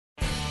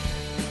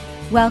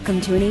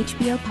Welcome to an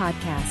HBO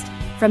podcast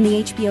from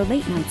the HBO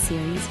Late Night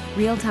series,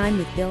 Real Time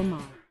with Bill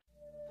Maher.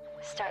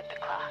 Start the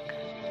clock.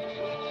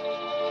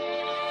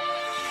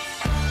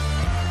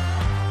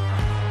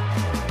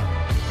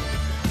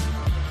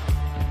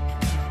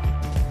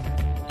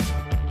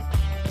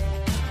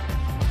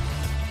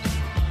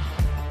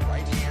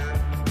 Right here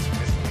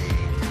is me.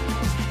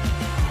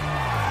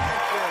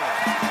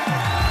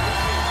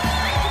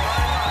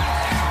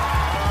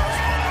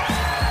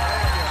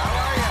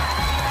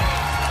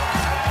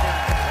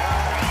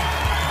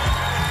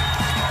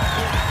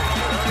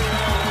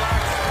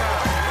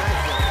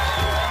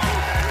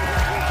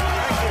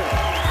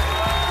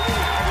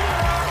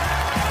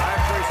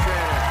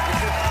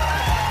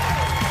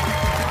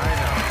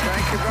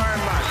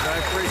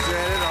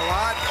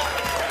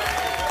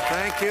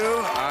 Thank you.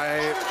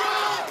 I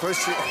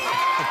appreciate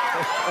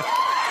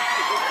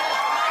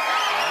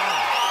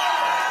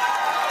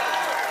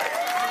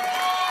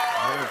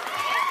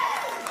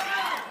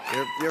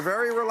You're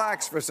very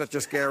relaxed for such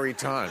a scary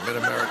time in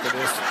America.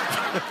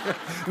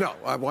 No,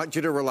 I want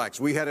you to relax.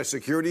 We had a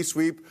security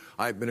sweep.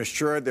 I've been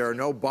assured there are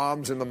no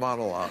bombs in the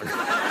monologue.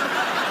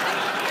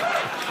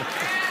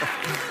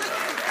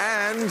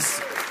 And,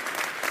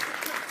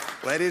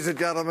 ladies and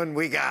gentlemen,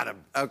 we got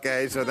him.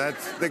 Okay, so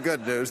that's the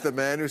good news. The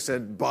man who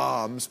sent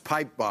bombs,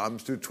 pipe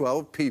bombs, to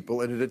 12 people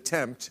in an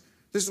attempt.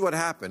 This is what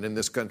happened in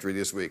this country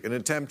this week. An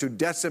attempt to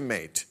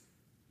decimate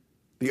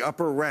the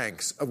upper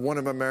ranks of one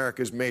of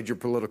America's major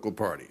political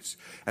parties.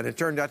 And it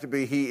turned out to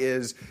be he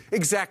is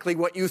exactly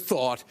what you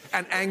thought,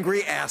 an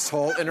angry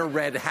asshole in a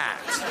red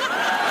hat.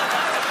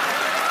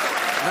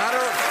 Not a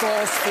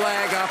false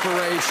flag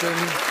operation,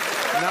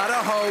 not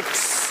a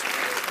hoax.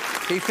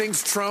 He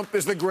thinks Trump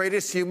is the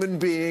greatest human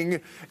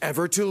being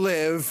ever to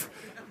live.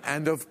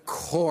 And of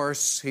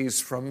course, he's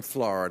from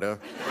Florida.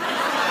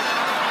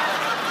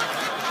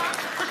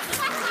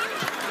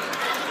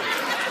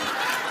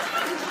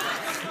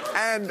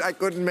 And I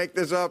couldn't make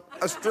this up,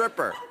 a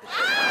stripper.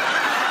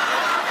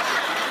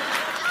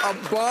 A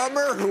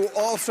bomber who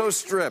also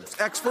strips.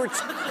 Experts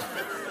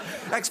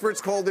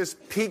call this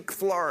peak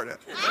Florida.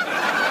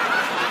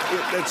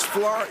 It's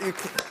Florida.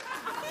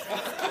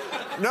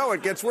 No,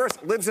 it gets worse.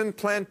 Lives in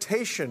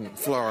Plantation,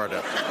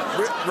 Florida.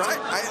 Right?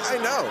 I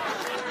know.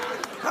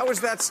 How is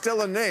that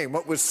still a name?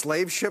 What, was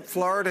Slave Ship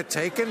Florida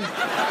taken?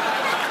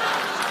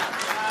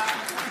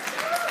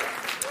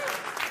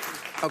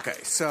 Okay,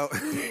 so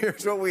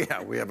here's what we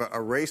have. We have a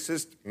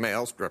racist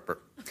male stripper.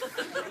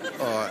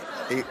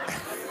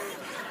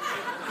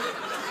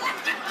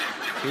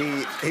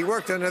 He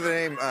worked under the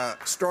name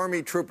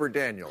Stormy Trooper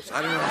Daniels.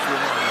 I don't know if you know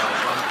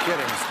that. I'm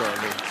kidding,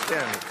 Stormy.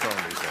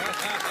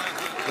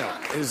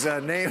 His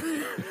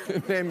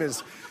name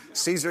is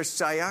Caesar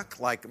Sayak,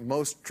 like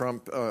most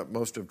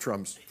of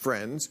Trump's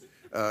friends.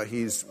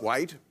 He's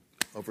white,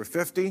 over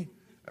 50,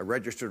 a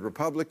registered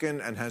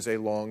Republican, and has a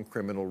long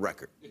criminal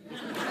record.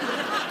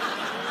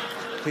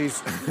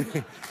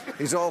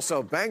 He's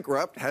also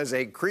bankrupt, has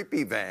a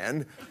creepy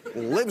van,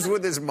 lives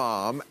with his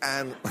mom,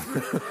 and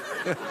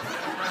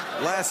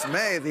last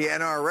May, the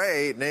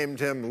NRA named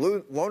him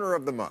Loner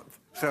of the Month.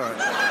 So,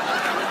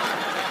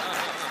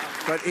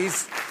 but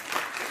he's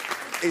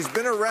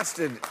been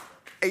arrested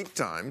 8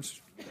 times.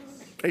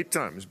 8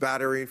 times.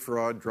 Battery,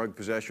 fraud, drug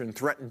possession,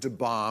 threatened to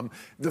bomb.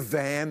 The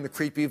van, the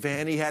creepy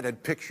van he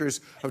had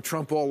pictures of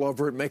Trump all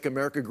over it, Make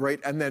America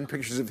Great, and then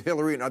pictures of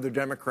Hillary and other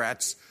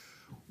Democrats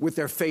with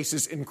their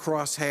faces in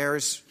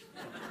crosshairs.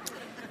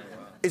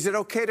 Is it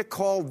okay to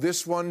call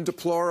this one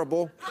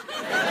deplorable?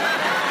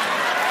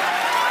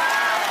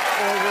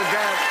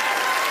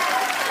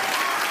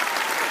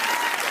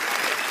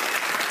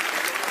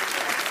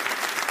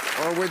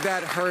 Or would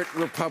that hurt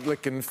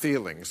Republican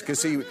feelings?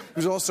 Because he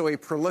was also a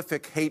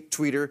prolific hate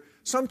tweeter,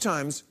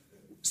 sometimes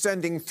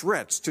sending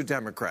threats to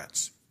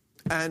Democrats.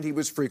 And he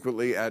was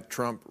frequently at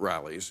Trump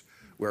rallies,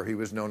 where he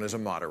was known as a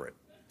moderate.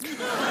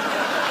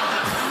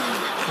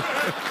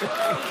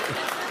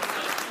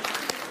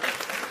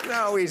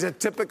 No, he's a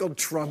typical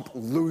Trump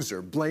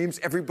loser. Blames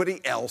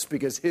everybody else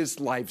because his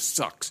life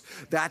sucks.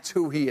 That's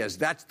who he is.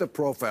 That's the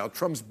profile.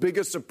 Trump's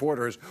biggest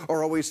supporters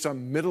are always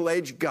some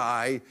middle-aged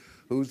guy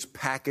whose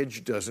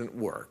package doesn't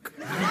work.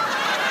 This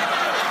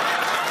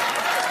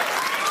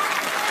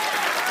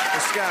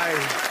guy,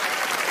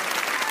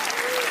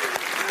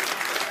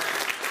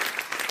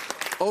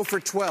 0 for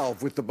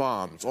 12 with the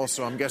bombs.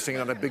 Also, I'm guessing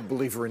not a big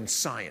believer in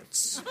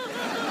science.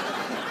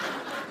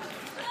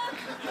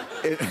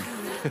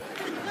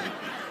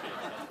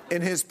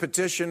 In his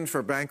petition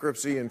for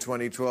bankruptcy in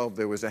 2012,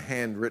 there was a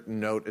handwritten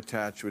note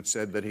attached which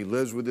said that he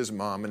lives with his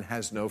mom and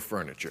has no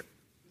furniture.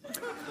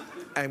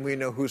 And we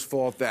know whose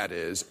fault that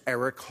is,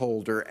 Eric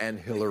Holder and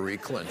Hillary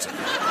Clinton.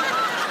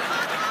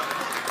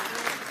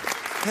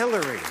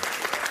 Hillary.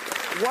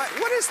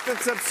 What is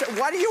this?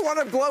 Why do you want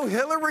to blow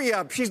Hillary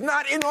up? She's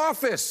not in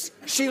office.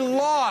 She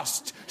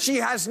lost. She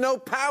has no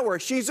power.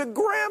 She's a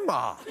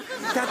grandma.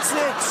 That's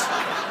it.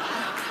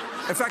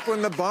 In fact,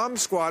 when the bomb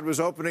squad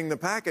was opening the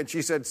package,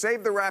 she said,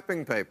 "Save the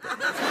wrapping paper." It's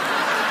the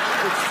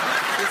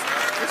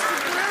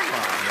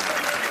grandma.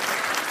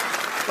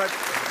 But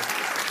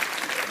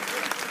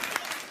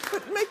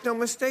But make no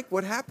mistake,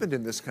 what happened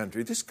in this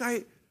country? This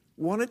guy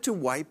wanted to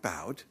wipe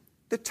out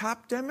the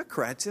top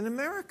Democrats in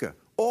America.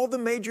 All the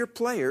major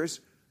players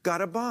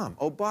got a bomb.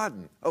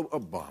 Biden,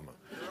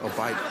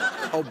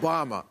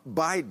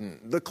 Biden,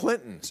 the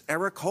Clintons,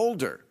 Eric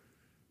Holder.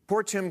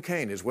 Poor Tim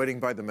Kaine is waiting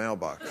by the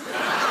mailbox.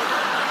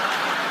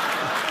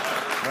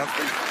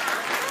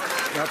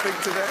 Nothing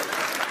today?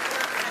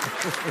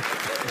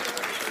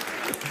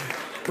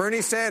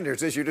 Bernie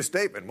Sanders issued a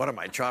statement. What am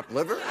I, chopped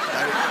liver?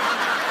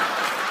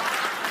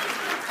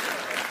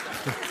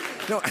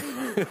 No.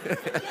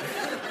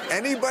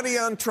 Anybody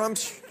on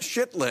Trump's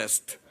shit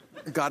list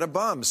got a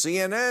bomb.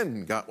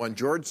 CNN got one.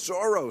 George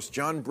Soros,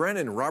 John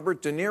Brennan,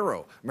 Robert De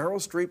Niro. Meryl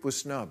Streep was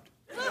snubbed.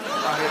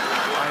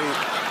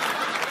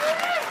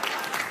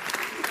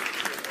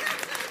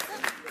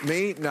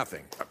 Me,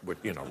 nothing.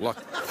 Look.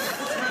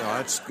 No,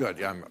 that's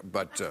good.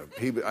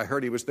 I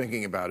heard he was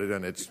thinking about it,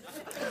 and it's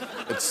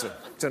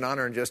an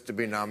honor just to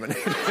be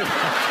nominated.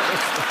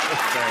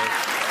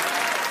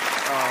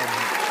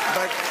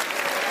 But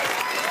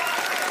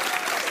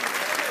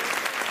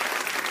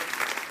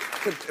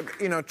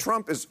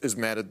Trump is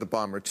mad at the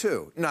bomber,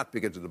 too. Not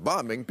because of the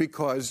bombing,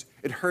 because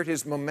it hurt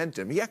his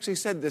momentum. He actually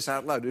said this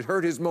out loud. It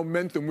hurt his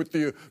momentum with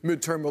the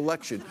midterm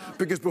election.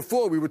 Because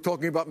before we were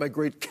talking about my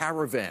great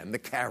caravan, the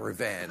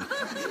caravan.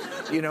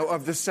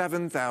 Of the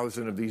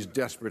 7,000 of these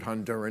desperate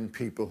Honduran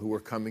people who are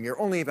coming here,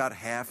 only about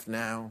half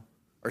now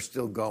are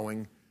still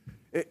going.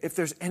 If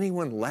there's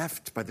anyone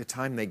left by the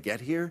time they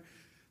get here,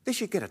 they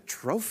should get a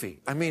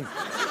trophy. I mean...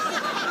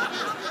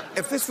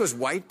 If this was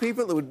white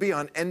people, it would be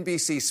on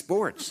NBC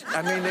Sports.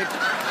 I mean, they'd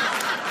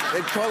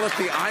call it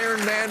the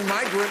Iron Man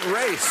migrant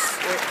race.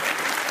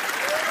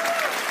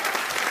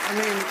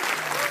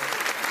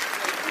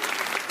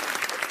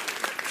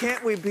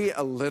 Can't we be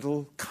a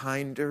little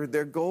kinder?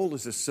 Their goal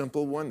is a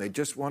simple one. They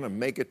just want to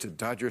make it to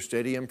Dodger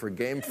Stadium for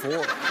Game 4.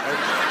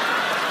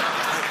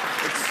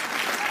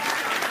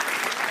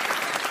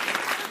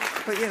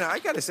 But, I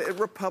got to say,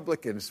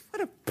 Republicans,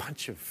 what a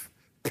bunch of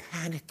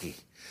panicky,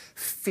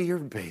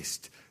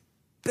 fear-based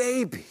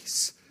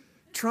babies.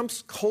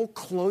 Trump's whole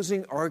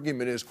closing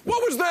argument is,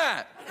 what was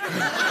that?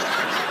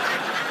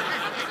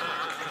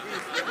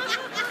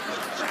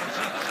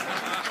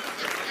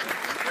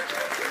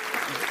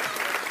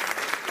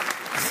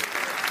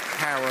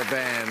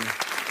 Caravan.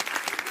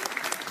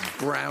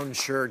 Brown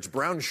shirts.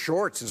 Brown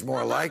shorts is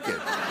more like it.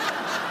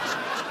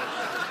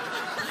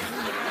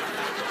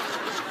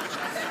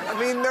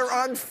 They're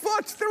on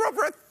foot. They're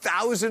over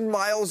 1,000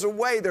 miles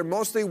away. They're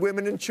mostly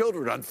women and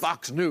children. On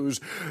Fox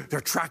News,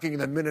 they're tracking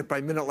them minute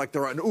by minute like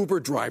they're an Uber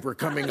driver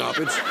coming up.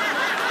 Look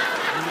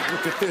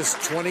at this,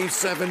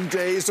 27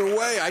 days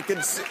away. I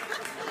can see.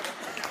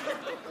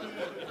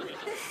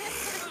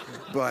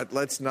 But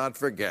let's not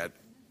forget,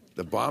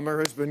 the bomber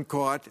has been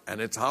caught,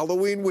 and it's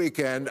Halloween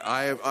weekend.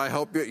 I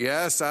hope you...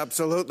 Yes,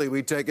 absolutely.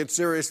 We take it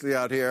seriously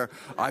out here.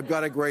 I've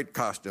got a great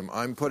costume.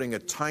 I'm putting a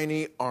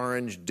tiny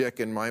orange dick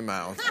in my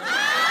mouth.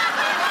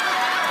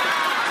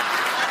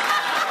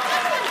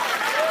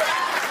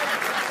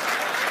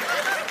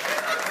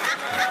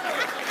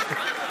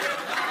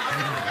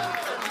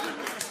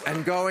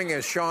 And going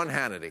as Sean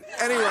Hannity.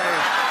 Anyway,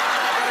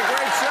 got a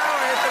great show.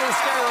 Anthony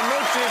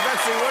Scaramucci,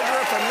 Betsy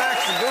Woodruff, and Max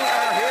Boot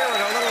are here.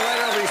 And a little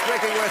later, we'll be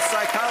speaking with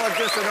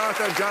psychologist and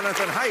author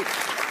Jonathan Haidt.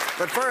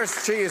 But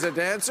first, she is a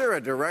dancer,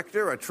 a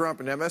director, a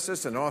Trump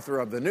nemesis, and author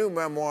of the new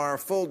memoir,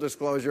 Full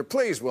Disclosure.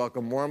 Please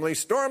welcome warmly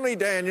Stormy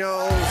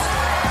Daniels.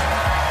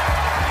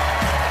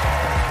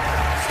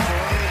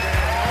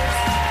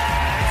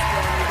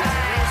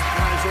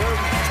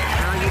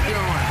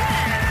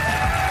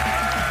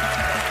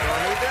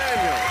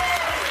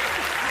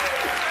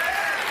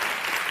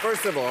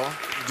 First of all,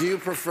 do you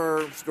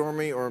prefer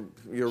Stormy or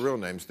your real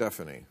name,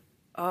 Stephanie?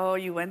 Oh,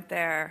 you went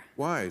there.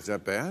 Why? Is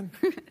that bad?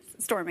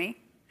 Stormy.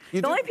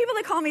 The only people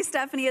that call me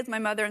Stephanie is my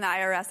mother and the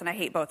IRS, and I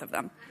hate both of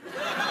them.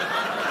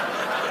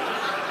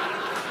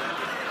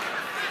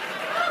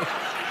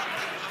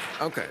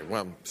 Okay,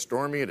 well,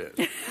 Stormy it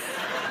is.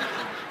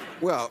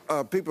 Well,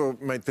 people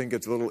might think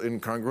it's a little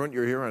incongruent.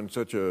 You're here on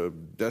such a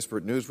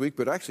desperate news week,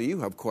 but actually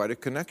you have quite a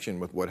connection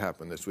with what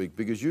happened this week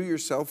because you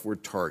yourself were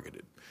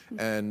targeted.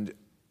 And...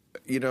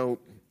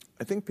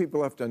 I think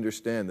people have to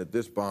understand that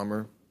this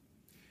bomber,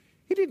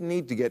 he didn't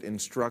need to get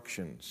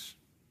instructions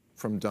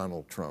from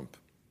Donald Trump.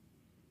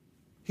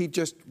 He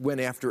just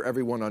went after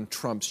everyone on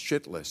Trump's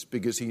shit list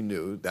because he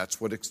knew that's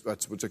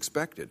what's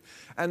expected.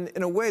 And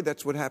in a way,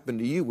 that's what happened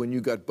to you when you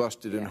got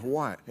busted in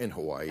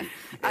Hawaii.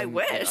 I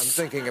wish. I'm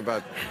thinking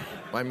about,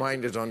 my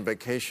mind is on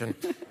vacation,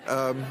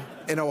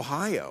 in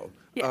Ohio.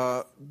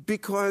 Yeah.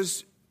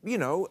 Because,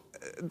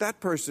 that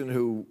person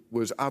who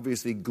was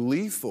obviously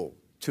gleeful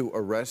to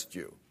arrest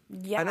you.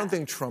 Yeah. I don't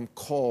think Trump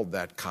called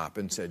that cop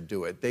and said,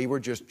 do it. They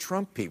were just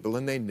Trump people,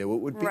 and they knew it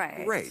would be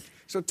great.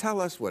 So tell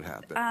us what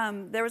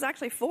happened. There was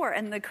actually 4,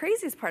 and the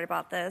craziest part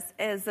about this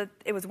is that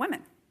it was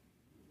women.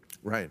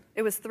 Right.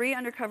 It was 3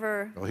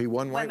 undercover he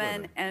won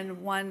women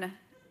and 1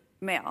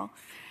 male.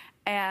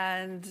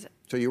 And...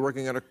 So you're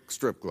working at a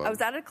strip club? I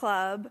was at a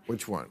club.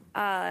 Which one?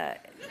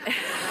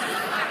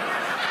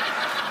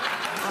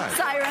 God.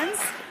 Sirens,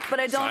 but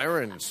I don't.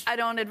 Sirens. I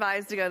don't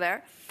advise to go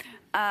there.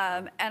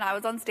 And I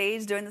was on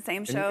stage doing the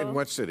same show. In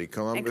what city?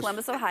 Columbus? In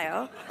Columbus,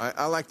 Ohio.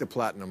 I like the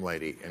Platinum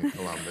Lady in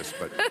Columbus,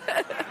 but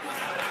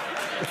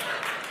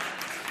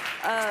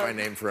that's my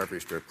name for every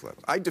strip club.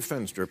 I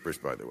defend strippers,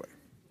 by the way.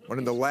 One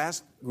of the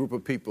last group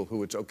of people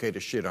who it's okay to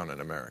shit on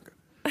in America.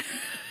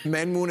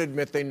 Men won't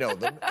admit they know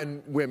them,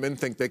 and women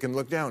think they can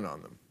look down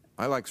on them.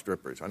 I like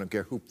strippers. I don't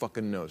care who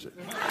fucking knows it.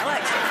 I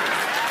like strippers.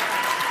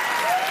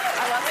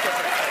 I love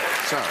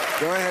strippers. So,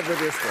 go ahead with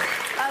your story.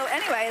 Oh,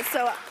 anyway,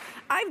 so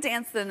I've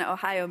danced in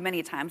Ohio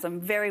many times. I'm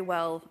very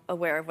well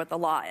aware of what the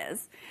law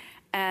is.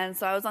 And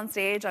so I was on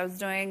stage. I was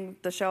doing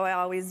the show I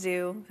always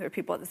do. There were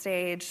people at the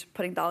stage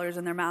putting dollars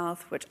in their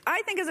mouth, which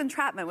I think is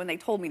entrapment when they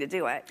told me to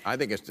do it. I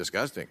think it's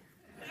disgusting.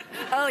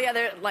 Oh, yeah,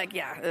 they're like,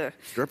 yeah. Ugh.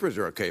 Strippers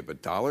are okay,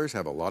 but dollars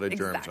have a lot of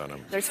germs on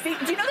them. Do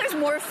you know there's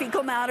more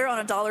fecal matter on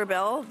a dollar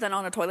bill than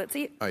on a toilet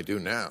seat? I do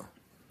now.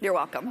 You're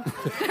welcome.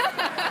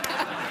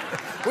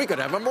 We could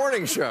have a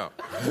morning show.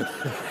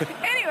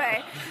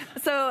 Anyway,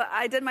 so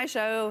I did my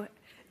show.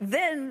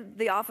 Then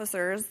the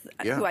officers,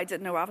 who I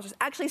didn't know were officers,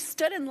 actually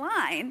stood in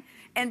line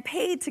and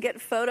paid to get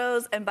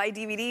photos and buy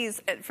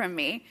DVDs from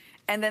me.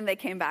 And then they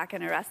came back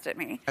and arrested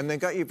me. And they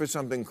got you for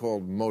something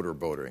called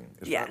motorboating.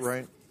 Is that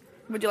right?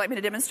 Would you like me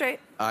to demonstrate?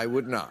 I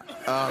would not. But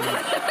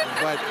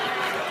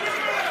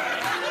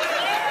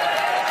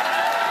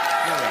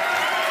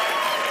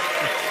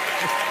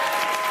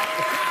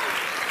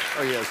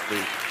oh yes,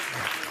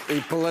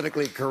 the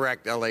politically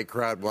correct LA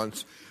crowd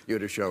wants you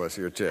to show us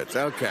your tits.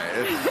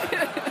 Okay.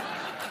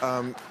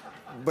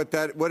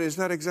 But what is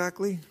that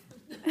exactly?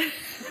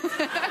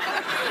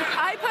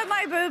 I put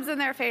my boobs in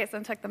their face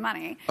and took the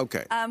money.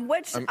 Okay.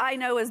 Which I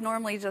know is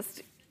normally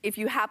just, if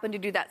you happen to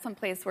do that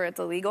someplace where it's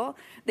illegal,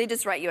 they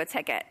just write you a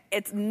ticket.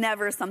 It's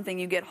never something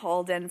you get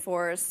hauled in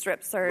for,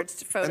 strip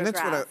searched, photographed.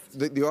 And that's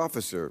what the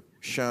officer,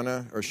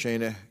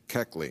 Shana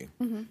Keckley,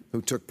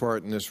 who took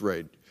part in this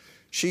raid,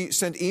 she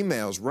sent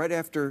emails right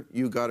after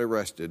you got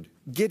arrested,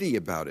 giddy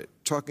about it,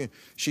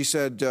 she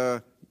said,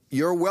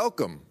 "You're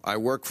welcome. I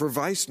work for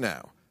Vice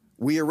now.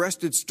 We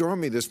arrested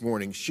Stormy this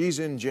morning. She's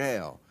in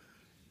jail."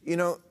 You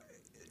know,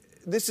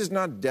 this is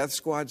not death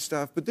squad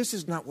stuff, but this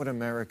is not what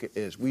America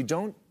is. We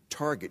don't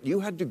target. You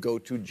had to go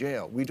to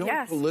jail. We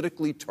don't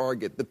politically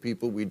target the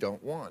people we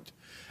don't want.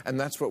 And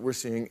that's what we're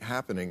seeing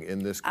happening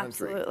in this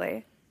country.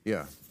 Absolutely.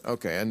 Yeah.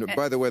 Okay. And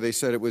by the way, they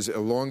said it was a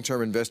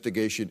long-term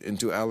investigation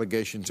into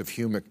allegations of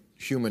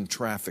human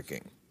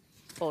trafficking.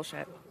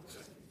 Bullshit.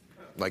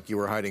 Like you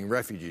were hiding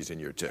refugees in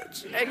your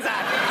tits. Exactly.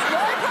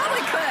 Well, I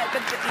probably could,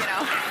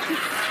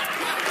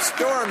 but,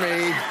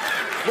 Stormy,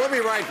 we'll be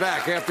right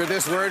back after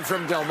this word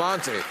from Del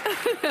Monte.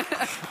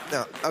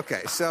 Now,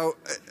 okay, so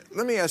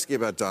let me ask you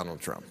about Donald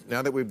Trump.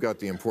 Now that we've got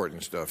the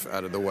important stuff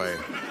out of the way.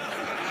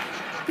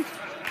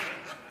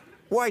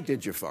 Why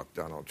did you fuck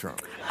Donald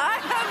Trump? I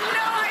have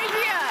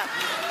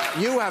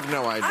no idea. You have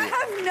no idea. I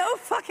have no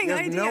fucking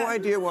idea. You have no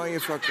idea why you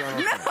fucked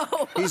Donald Trump.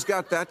 No. He's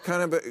got that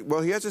kind of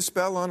well, he has a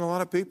spell on a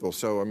lot of people.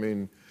 So, I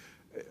mean,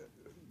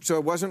 so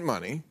it wasn't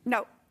money.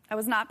 No, I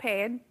was not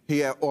paid.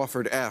 He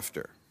offered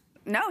after.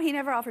 No, he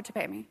never offered to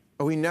pay me.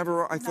 Oh, he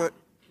never, I thought,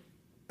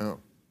 oh,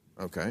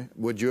 okay.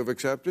 Would you have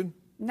accepted?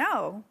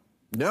 No.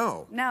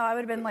 No? No, I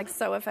would have been, like,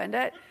 so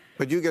offended.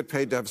 But you get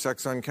paid to have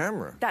sex on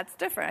camera. That's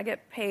different. I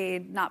get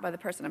paid not by the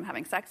person I'm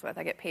having sex with.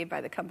 I get paid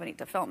by the company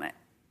to film it.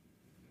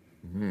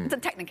 It's a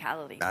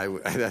technicality.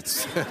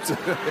 That's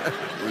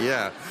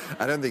yeah.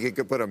 I don't think you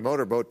could put a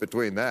motorboat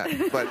between that.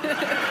 But,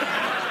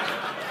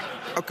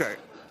 okay.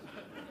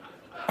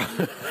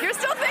 You're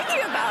still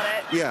thinking about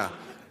it. Yeah.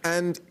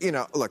 And, you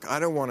know, look, I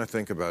don't want to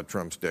think about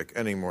Trump's dick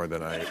any more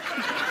than I...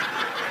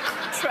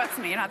 Trust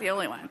me, you're not the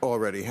only one.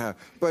 Already have.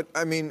 But,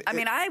 I mean...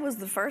 I was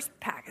the first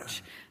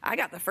package. I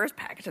got the first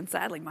package, and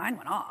sadly, mine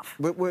went off.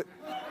 But what...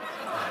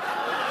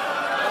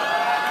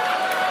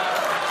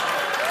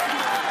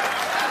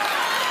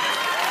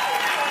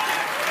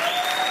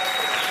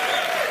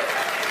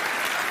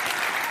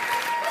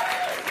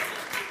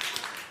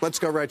 Let's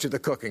go right to the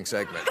cooking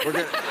segment. We're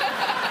gonna...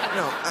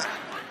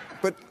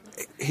 but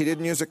he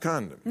didn't use a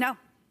condom. No.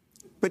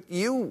 But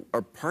you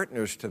are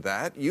partners to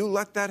that. You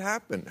let that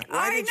happen.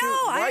 I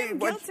am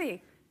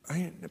guilty.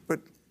 But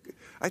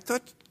I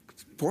thought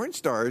porn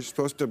stars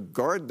supposed to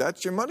guard.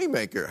 That's your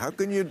moneymaker. How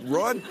can you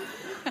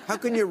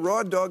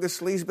raw dog a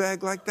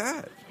sleazebag like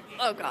that?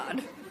 Oh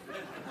God.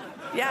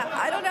 Yeah,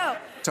 I don't know.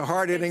 It's a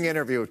hard-hitting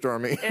interview,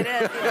 Stormy. It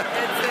is.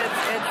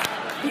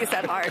 It's you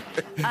said hard.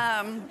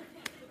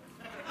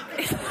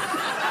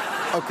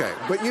 Okay,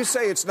 but you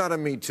say it's not a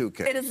Me Too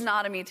case. It is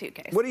not a Me Too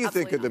case. What do you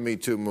think of the Me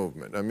Too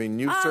movement? I mean,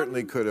 you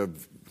certainly could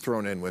have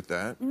thrown in with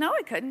that. No,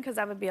 I couldn't, because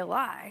that would be a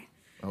lie.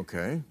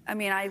 Okay. I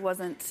mean, I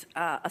wasn't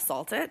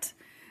assaulted.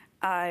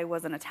 I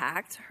wasn't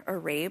attacked or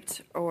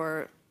raped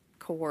or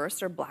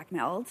coerced or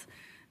blackmailed.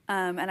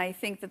 And I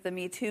think that the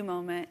Me Too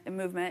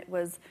movement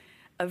was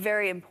a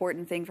very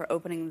important thing for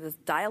opening this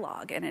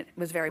dialogue, and it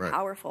was very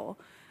powerful.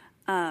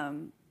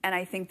 And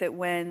I think that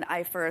when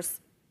I first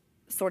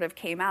sort of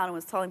came out and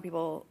was telling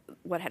people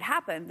what had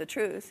happened, the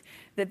truth,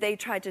 that they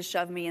tried to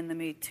shove me in the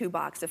Me Too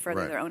box to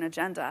further their own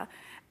agenda.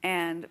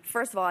 And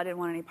first of all, I didn't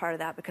want any part of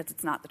that because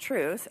it's not the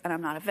truth, and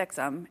I'm not a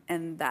victim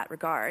in that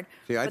regard.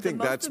 See, I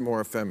think that's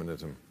more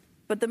feminism.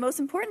 But the most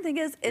important thing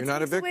is it's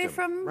not a victim. away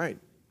from... Right.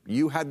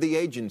 You had the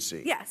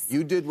agency. Yes.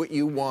 You did what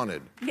you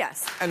wanted.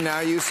 Yes. And now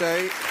you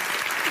say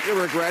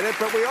you regret it,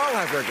 but we all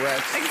have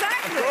regrets.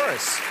 Exactly. Of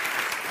course.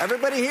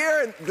 Everybody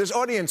here, this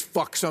audience,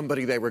 fuck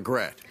somebody they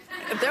regret.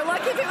 If they're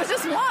lucky if it was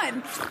just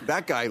one.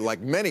 That guy,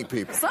 like many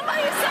people.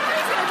 Somebody's going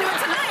to do it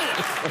tonight.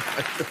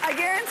 I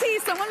guarantee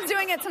someone's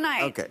doing it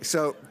tonight. Okay,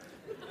 so,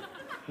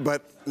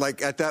 but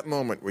like at that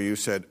moment where you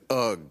said,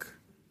 ugh,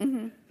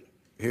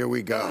 here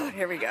we go. Oh,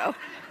 here we go.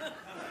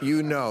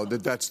 You know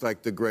that that's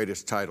like the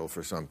greatest title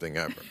for something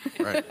ever,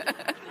 right?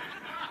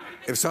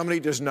 If somebody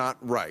does not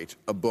write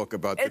a book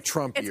about the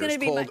Trump years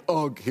called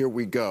Ugh, Here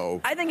We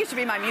Go. I think it should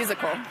be my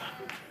musical.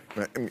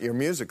 Your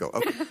musical.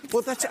 Okay.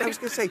 Well, that's, I was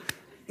going to say,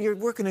 you're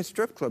working at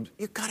strip clubs.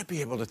 You've got to be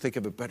able to think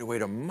of a better way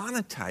to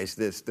monetize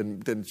this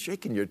than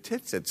shaking your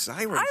tits at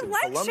sirens. I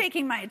like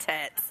shaking my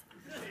tits.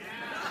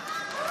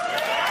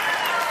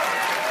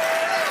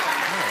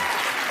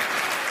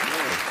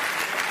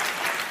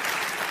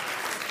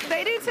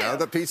 They do too. Now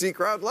the PC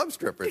crowd loves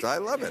strippers. I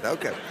love it.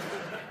 Okay.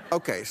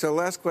 Okay, so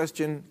last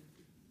question.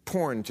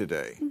 Porn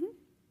today.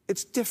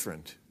 It's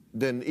different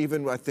than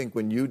even, I think,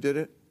 when you did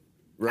it,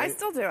 right? I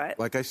still do it.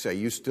 Like I say,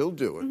 you still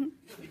do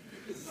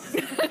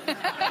it.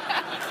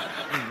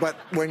 But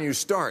when you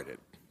started.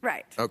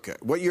 Right. Okay.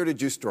 What year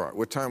did you start?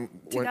 What time?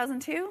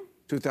 2002?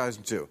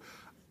 2002.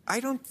 I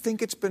don't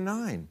think it's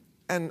benign.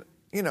 And,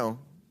 you know,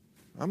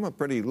 I'm a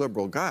pretty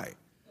liberal guy.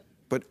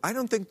 But I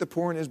don't think the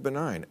porn is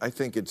benign. I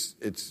think it's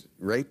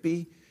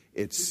rapey.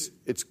 It's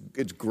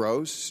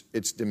gross.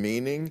 It's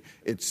demeaning.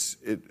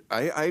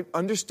 I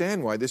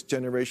understand why this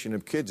generation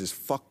of kids is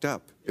fucked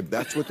up. If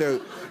that's what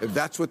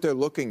they're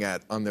looking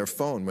at on their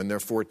phone when they're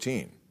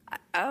 14.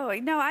 Oh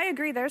no, I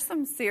agree. There's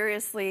some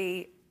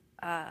seriously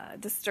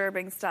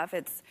disturbing stuff.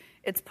 It's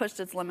pushed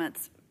its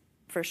limits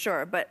for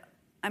sure. But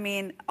I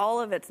mean,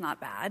 all of it's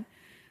not bad.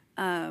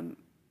 I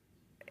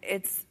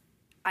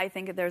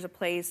think there's a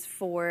place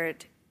for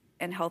it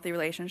in healthy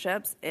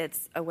relationships.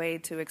 It's a way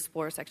to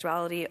explore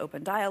sexuality,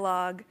 open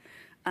dialogue.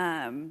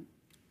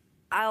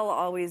 I'll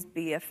always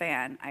be a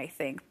fan, I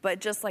think. But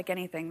just like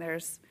anything,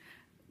 there's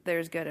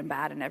good and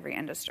bad in every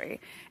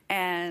industry.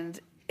 And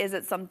is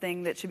it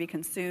something that should be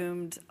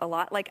consumed a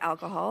lot, like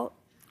alcohol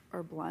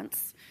or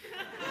blunts?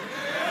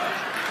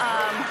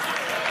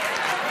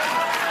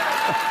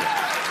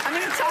 I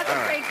mean,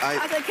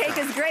 chocolate cake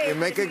is great.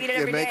 You eat it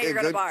every day, you're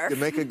going to barf. You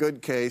make a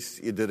good case.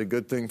 You did a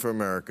good thing for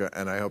America,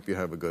 and I hope you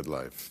have a good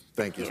life.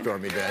 Thank you,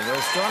 Stormy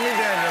Daniels. Stormy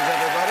Daniels,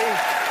 everybody.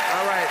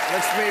 All right,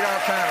 let's meet our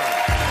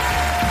panel.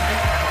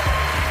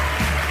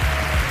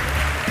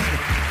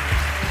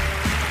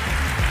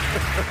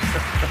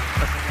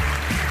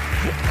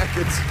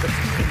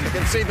 I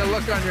can see the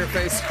look on your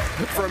face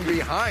from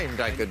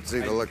behind. I could see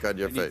the look on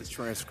your face. The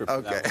transcript.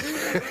 Okay.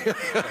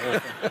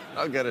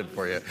 I'll get it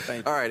for you.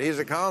 All right. He's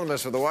a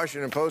columnist for the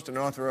Washington Post and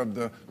author of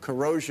The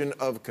Corrosion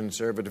of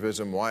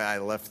Conservatism: Why I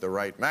Left the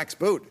Right. Max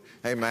Boot.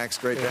 Hey, Max.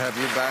 Great to have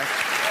you back.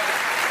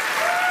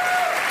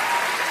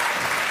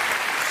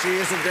 She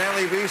is a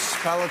Daily Beast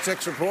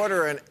politics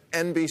reporter and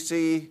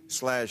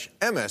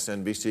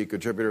NBC/MSNBC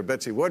contributor.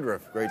 Betsy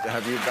Woodruff. Great to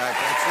have you back,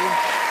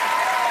 Betsy.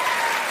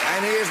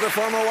 And he is the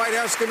former White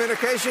House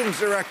communications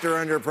director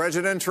under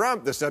President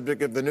Trump, the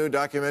subject of the new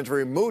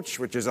documentary Mooch,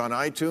 which is on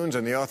iTunes,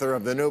 and the author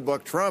of the new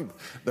book Trump,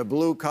 the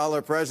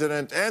Blue-Collar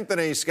President,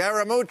 Anthony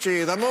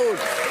Scaramucci, the Mooch.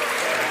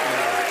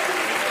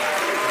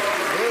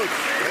 Mooch.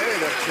 Hey,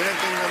 they're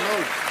chanting the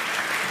Mooch.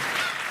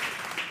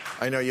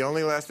 I know you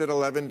only lasted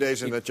 11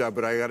 days in that job,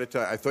 but I got to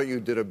tell you, I thought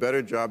you did a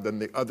better job than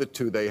the other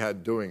two they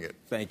had doing it.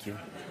 Thank you.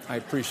 I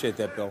appreciate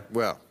that, Bill.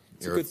 Well,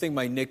 it's a good thing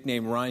my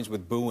nickname rhymes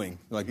with booing.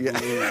 Like, yeah.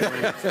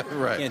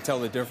 Right. Can't tell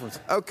the difference.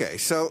 Okay,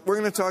 so we're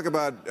going to talk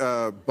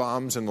about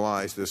bombs and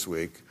lies this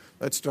week.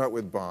 Let's start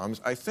with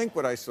bombs. I think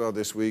what I saw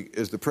this week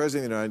is the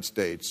President of the United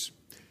States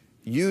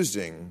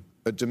using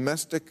a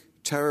domestic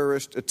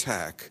terrorist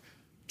attack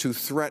to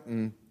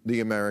threaten the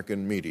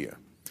American media.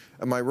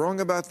 Am I wrong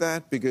about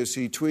that? Because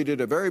he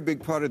tweeted, a very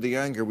big part of the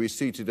anger we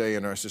see today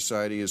in our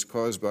society is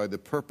caused by the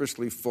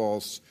purposely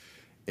false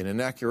and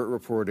inaccurate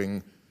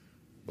reporting,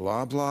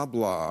 blah, blah,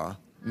 blah.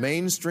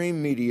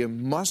 Mainstream media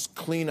must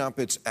clean up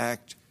its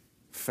act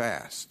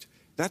fast.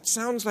 That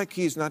sounds like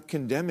he's not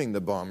condemning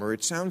the bomber.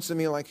 It sounds to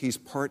me like he's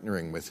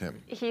partnering with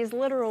him. He's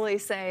literally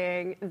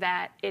saying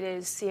that it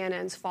is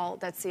CNN's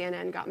fault that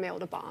CNN got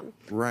mailed a bomb.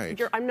 Right.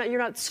 You're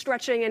not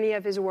stretching any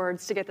of his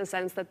words to get the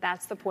sense that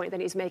that's the point that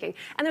he's making.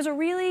 And there's a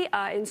really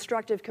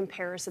instructive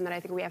comparison that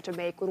I think we have to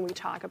make when we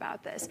talk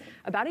about this.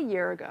 About a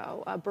year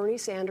ago, a Bernie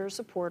Sanders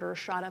supporter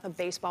shot up a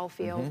baseball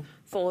field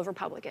full of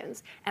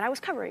Republicans. And I was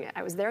covering it.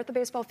 I was there at the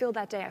baseball field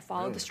that day. I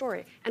followed the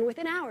story. And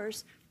within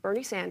hours,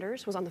 Bernie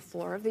Sanders was on the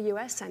floor of the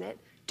U.S. Senate,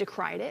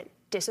 decried it,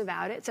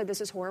 disavowed it, said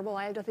this is horrible,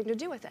 I have nothing to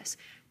do with this.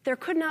 There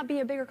could not be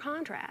a bigger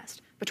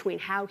contrast between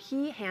how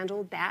he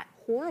handled that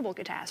horrible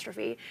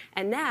catastrophe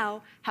and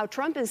now how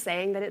Trump is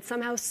saying that it's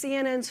somehow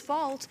CNN's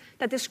fault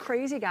that this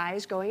crazy guy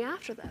is going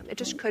after them. It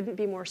just couldn't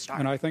be more stark.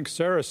 And I think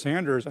Sarah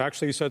Sanders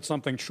actually said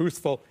something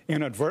truthful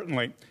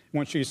inadvertently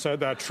when she said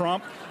that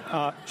Trump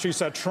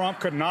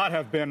could not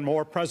have been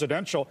more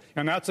presidential,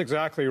 and that's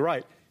exactly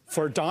right.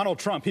 For Donald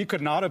Trump, he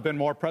could not have been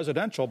more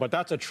presidential, but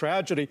that's a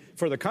tragedy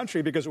for the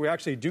country because we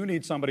actually do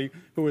need somebody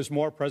who is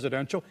more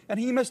presidential. And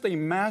he missed a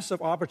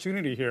massive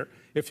opportunity here.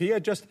 If he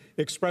had just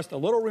expressed a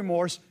little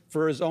remorse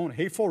for his own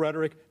hateful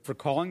rhetoric, for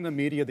calling the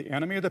media the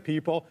enemy of the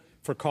people,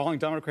 for calling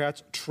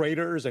Democrats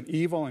traitors and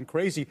evil and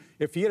crazy,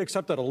 if he had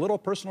accepted a little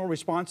personal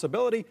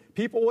responsibility,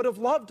 people would have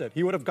loved it.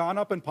 He would have gone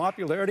up in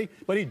popularity,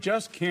 but he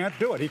just can't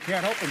do it. He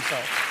can't help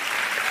himself.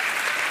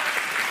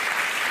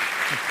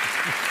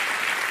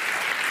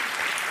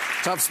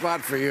 Tough spot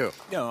for you.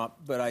 No,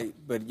 but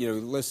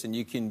listen,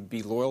 you can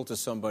be loyal to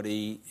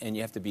somebody and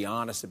you have to be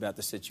honest about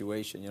the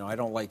situation. I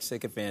don't like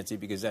sycophancy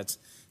because that's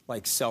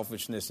like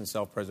selfishness and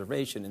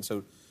self-preservation. And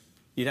so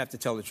you'd have to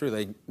tell the truth.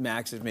 Like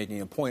Max is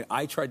making a point.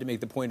 I tried to make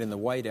the point in the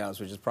White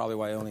House, which is probably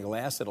why I only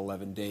lasted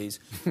 11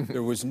 days.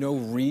 There was no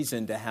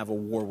reason to have a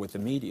war with the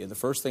media. The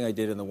first thing I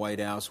did in the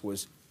White House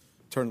was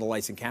turn the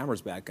lights and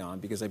cameras back on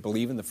because I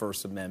believe in the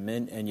First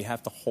Amendment and you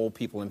have to hold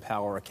people in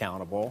power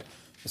accountable.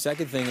 The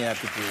second thing you have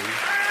to do...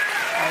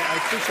 I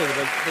appreciate it,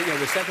 but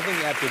the second thing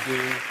you have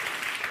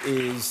to do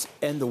is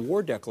end the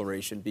war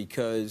declaration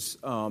because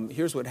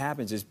here's what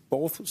happens is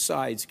both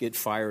sides get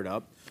fired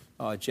up.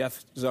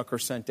 Jeff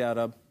Zucker sent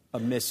out a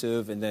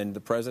missive, and then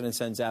the president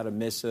sends out a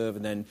missive,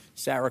 and then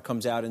Sarah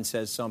comes out and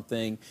says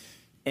something,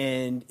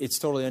 and it's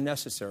totally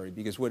unnecessary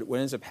because what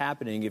ends up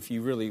happening, if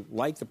you really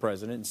like the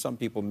president, and some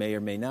people may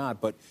or may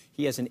not, but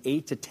he has an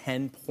 8 to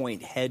 10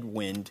 point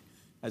headwind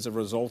as a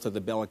result of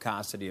the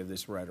bellicosity of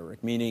this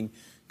rhetoric, meaning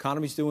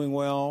economy's doing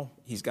well.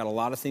 He's got a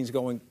lot of things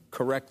going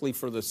correctly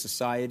for the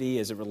society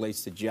as it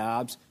relates to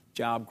jobs,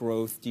 job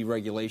growth,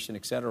 deregulation,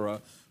 et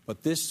cetera.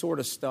 But this sort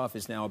of stuff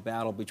is now a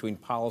battle between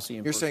policy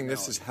and personality. You're saying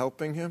this is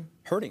helping him?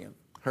 Hurting him.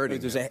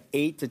 There's him. an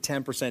 8 to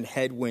 10%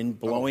 headwind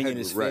blowing in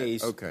his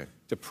face, okay,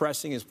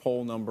 depressing his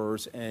poll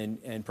numbers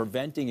and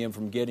preventing him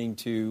from getting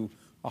to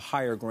a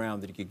higher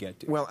ground that he could get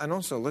to. Well, and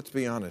also, let's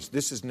be honest,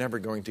 this is never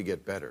going to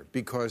get better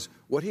because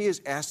what he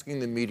is asking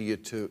the media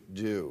to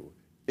do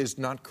is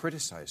not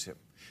criticize him.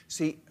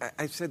 See,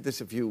 I said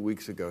this a few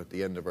weeks ago at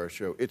the end of our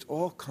show. It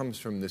all comes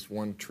from this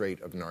one trait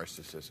of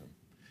narcissism.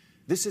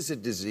 This is a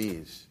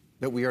disease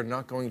that we are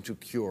not going to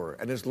cure,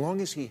 and as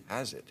long as he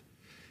has it,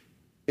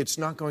 it's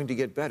not going to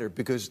get better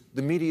because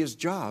the media's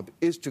job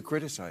is to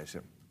criticize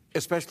him,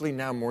 especially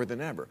now more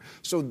than ever.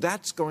 So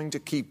that's going to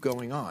keep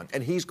going on,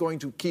 and he's going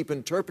to keep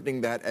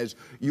interpreting that as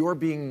you're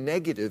being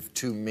negative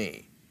to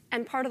me.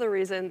 And part of the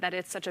reason that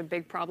it's such a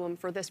big problem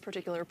for this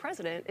particular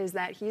president is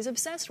that he's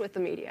obsessed with the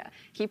media.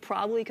 He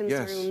probably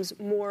consumes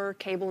more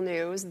cable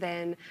news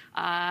than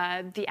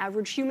the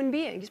average human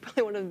being. He's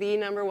probably one of the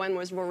 #1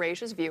 most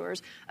voracious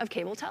viewers of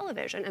cable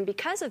television. And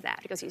because of that,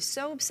 because he's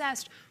so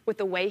obsessed with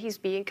the way he's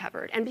being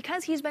covered, and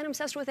because he's been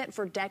obsessed with it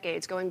for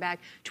decades, going back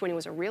to when he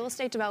was a real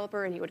estate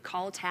developer and he would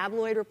call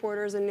tabloid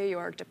reporters in New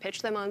York to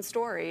pitch them on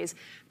stories,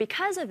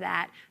 because of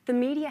that, the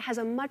media has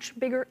a much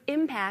bigger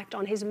impact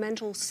on his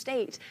mental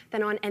state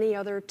than on any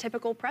other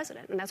typical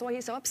president. And that's why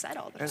he's so upset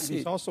all the time. And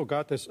he's also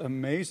got this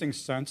amazing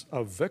sense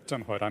of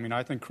victimhood. I mean,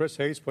 I think Chris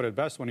Haidt put it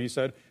best when he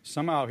said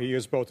somehow he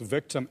is both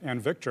victim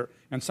and victor.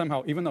 And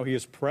somehow, even though he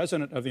is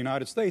president of the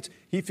United States,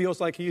 he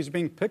feels like he is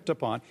being picked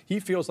upon. He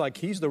feels like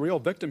he's the real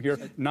victim here,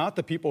 not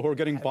the people who are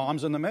getting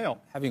bombs in the mail.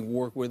 Having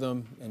worked with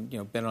him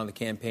and been on the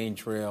campaign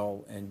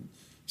trail and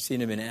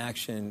seen him in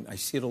action, I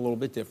see it a little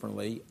bit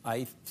differently.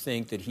 I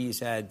think that he's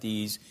had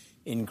these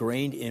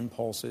ingrained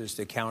impulses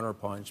to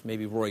counterpunch.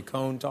 Maybe Roy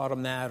Cohn taught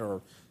him that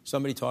or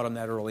somebody taught him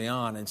that early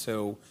on. And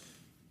so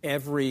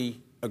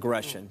every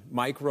aggression,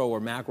 micro or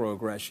macro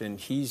aggression,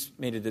 he's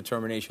made a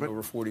determination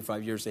over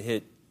 45 years to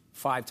hit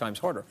 5 times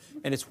harder.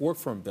 And it's worked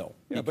for him, Bill,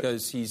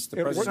 because he's the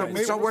president.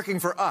 It's not working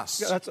for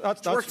us. Yeah,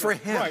 that's worked for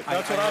him. Right,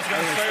 that's what I was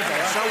going to say.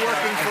 It's not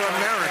working for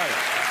America.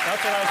 Right.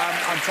 That's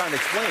what I'm trying to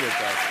explain it,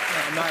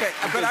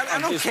 though. But I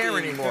don't care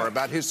anymore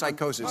about his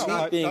psychosis. He's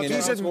not being an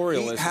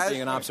editorialist, he's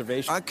being an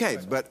observation. Okay,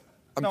 but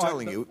I'm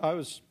telling you. I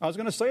was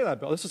going to say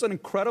that, Bill. This is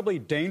incredibly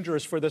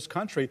dangerous for this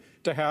country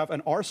to have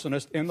an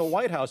arsonist in the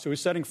White House who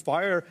is setting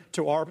fire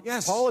to our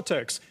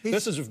politics.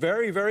 This is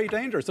very, very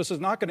dangerous. This is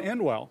not going to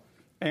end well.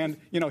 And,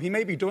 he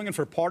may be doing it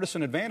for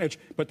partisan advantage,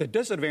 but the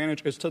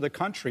disadvantage is to the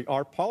country.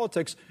 Our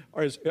politics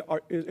is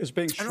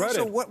being shredded. And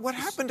also, what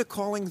happened to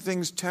calling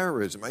things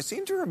terrorism? I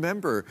seem to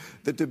remember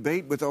the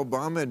debate with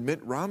Obama and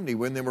Mitt Romney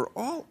when they were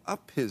all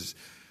up his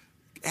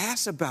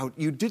ass about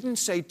you didn't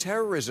say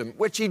terrorism,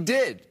 which he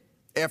did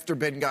after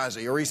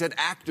Benghazi, or he said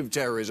active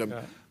terrorism.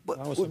 Yeah.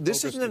 But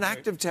this isn't an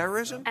act of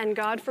terrorism? And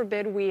God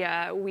forbid we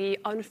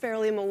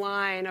unfairly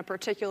malign a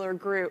particular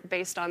group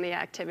based on the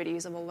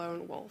activities of a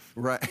lone wolf.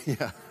 Right,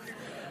 yeah.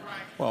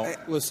 Well,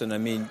 listen,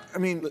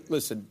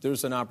 listen,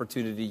 there's an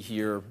opportunity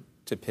here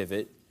to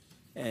pivot.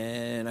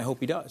 And I hope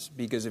he does,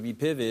 because if he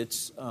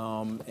pivots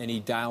and he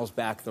dials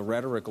back the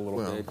rhetoric a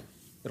little bit,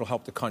 it'll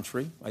help the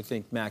country. I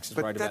think Max is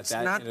right about that.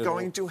 But that's not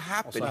going to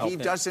happen. He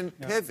doesn't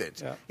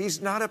pivot. Yeah.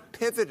 He's not a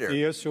pivoter.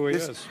 He is who he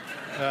is.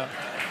 Yeah.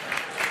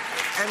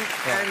 I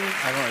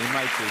don't know. He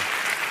might be.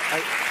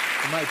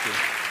 He might be.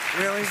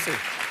 Really?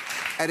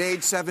 At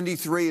age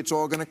 73, it's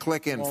all going to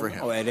click in for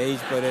him. At age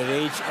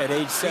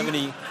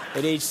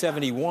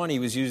 71, he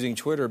was using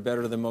Twitter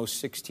better than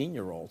most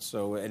 16-year-olds.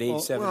 So at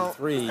age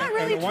 73, is that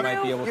really he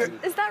might be able to.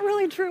 Is that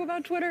really true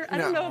about Twitter? I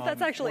don't know if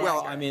that's actually.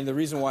 Well, I mean, the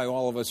reason why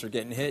all of us are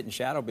getting hit and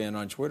shadow banned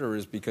on Twitter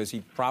is because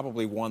he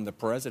probably won the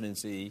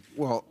presidency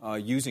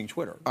using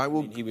Twitter. I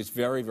mean, he was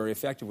very, very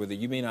effective with it.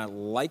 You may not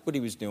like what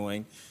he was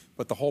doing,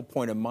 but the whole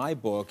point of my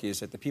book is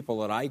that the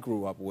people that I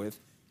grew up with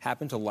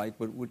happen to like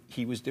what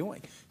he was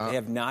doing. They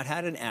have not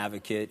had an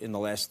advocate in the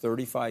last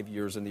 35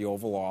 years in the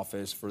Oval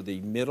Office for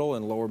the middle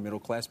and lower middle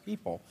class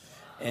people.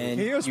 And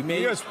you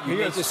may disagree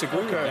with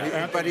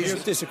that. But he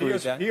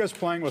is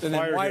playing with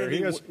fire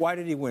here. Why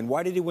did he win?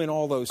 Why did he win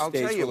all those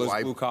states where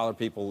those blue-collar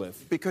people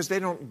live? Because they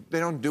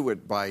don't do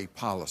it by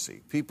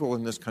policy. People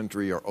in this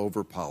country are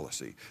over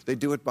policy. They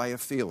do it by a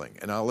feeling.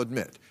 And I'll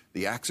admit,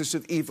 the axis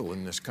of evil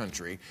in this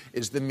country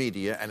is the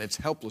media and its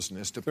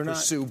helplessness to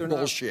pursue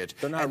bullshit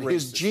and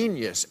his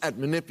genius at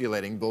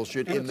manipulating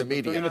bullshit in the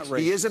media.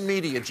 He is a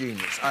media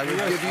genius. I will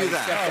give you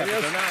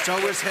that. So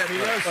is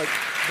Hitler.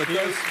 But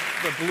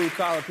the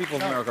blue-collar people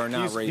of America are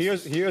not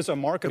racist. He is a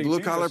marketing genius.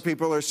 The blue-collar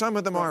people some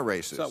of them are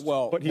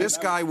racist. But this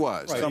guy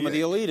was. Some of the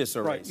elitists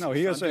are racist. No,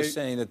 I'm just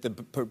saying that the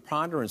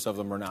preponderance of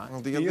them are not.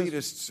 Well, the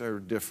elitists are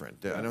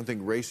different. I don't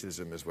think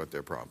racism is what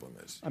their problem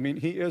is. I mean,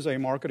 he is a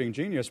marketing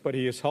genius, but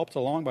he is helped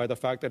along by the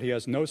fact that he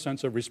has no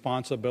sense of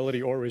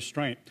responsibility or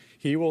restraint.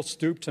 He will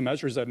stoop to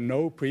measures that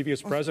no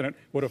previous president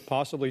would have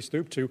possibly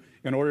stooped to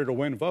in order to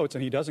win votes,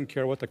 and he doesn't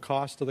care what the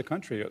cost to the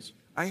country is.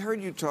 I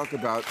heard you talk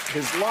about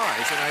his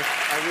lies, and I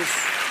was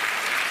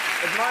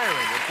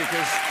admiring it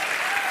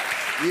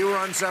because you were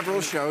on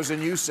several shows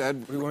and you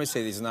said... We want to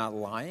say he's not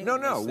lying?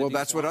 No. Well,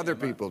 that's what other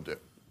people do.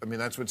 I mean,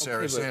 that's what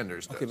Sarah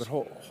Sanders does. Okay, but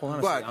hold on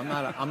a second.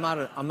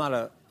 I'm not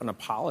an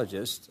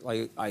apologist.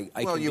 You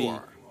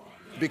are.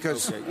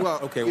 Because,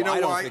 you know I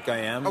don't think I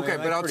am. Okay,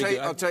 but I'll tell you...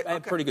 I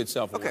have pretty good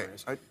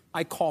self-awareness. Okay.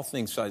 I call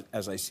things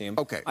as I see them.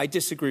 Okay. I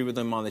disagree with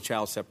them on the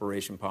child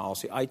separation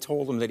policy. I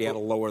told them that he had to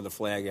lower the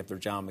flag after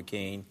John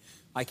McCain.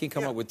 I can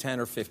come up with 10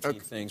 or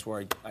 15 things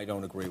where I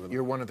don't agree with them.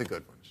 You're one of the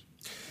good ones.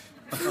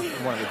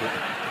 One of the good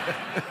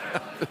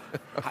ones.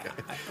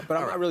 But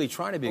I'm not really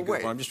trying to be a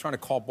good one. I'm just trying to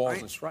call balls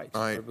and strikes.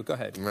 But go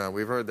ahead. Well,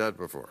 we've heard that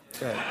before.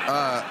 Go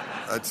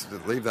ahead. Let's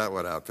leave that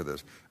one out for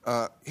this.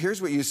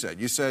 Here's what you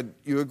said. You said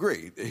you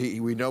agree.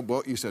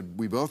 You said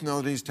we both know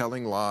that he's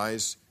telling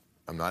lies.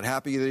 I'm not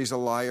happy that he's a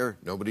liar.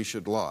 Nobody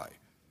should lie.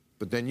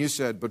 But then you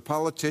said, but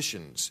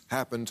politicians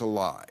happen to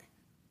lie.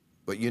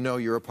 But you know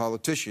you're a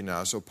politician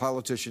now, so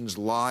politicians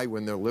lie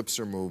when their lips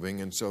are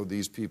moving, and so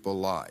these people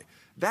lie.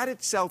 That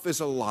itself is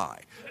a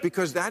lie,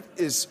 because that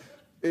is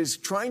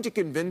trying to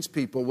convince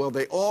people, well,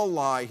 they all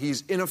lie.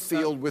 He's in a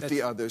field with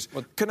the others.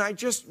 Can I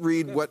just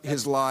read what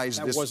his lies...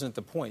 That wasn't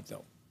the point,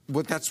 though.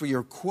 But that's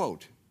your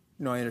quote.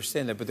 No, I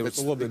understand that, but there was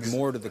a little bit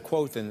more to the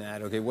quote than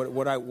that. Okay,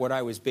 what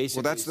I was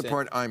basically... Well, that's the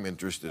part I'm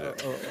interested in.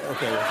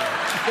 Okay.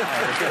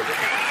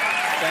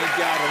 Thank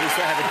God, at least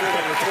I have a good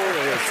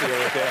reporter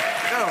here, okay?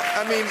 No,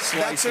 I mean,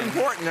 that's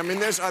important. I mean,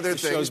 there's other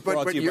things,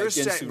 but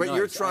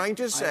you're trying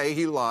to say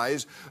he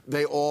lies.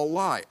 They all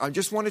lie. I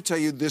just want to tell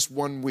you this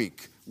 1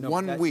 week. No,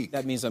 1 week.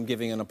 That means I'm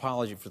giving an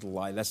apology for the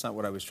lie. That's not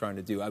what I was trying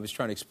to do. I was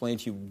trying to explain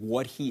to you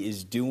what he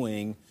is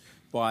doing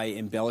by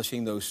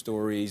embellishing those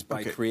stories,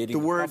 by creating...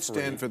 The words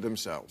stand for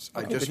themselves.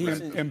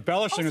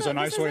 Embellishing is a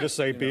nice way to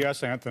say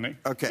BS, Anthony.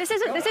 Okay. This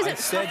isn't puffery.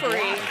 This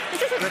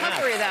isn't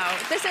puffery, though.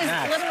 This is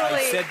literally...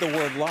 I said the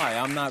word lie.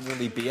 I'm not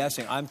really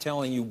BSing. I'm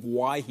telling you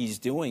why he's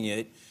doing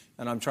it,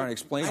 and I'm trying to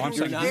explain to you.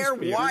 You're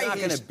not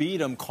going to beat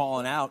him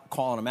calling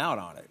him out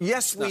on it.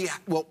 Yes,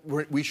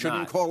 we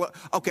shouldn't call it...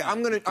 Okay,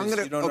 I'm going to...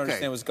 You don't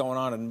understand what's going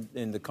on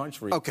in the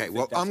country. Okay,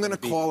 well, I'm going to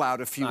call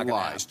out a few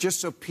lies, just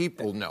so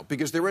people know,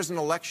 because there is an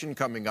election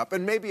coming up,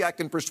 and maybe I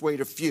can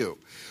persuade a few.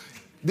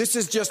 This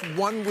is just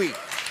 1 week.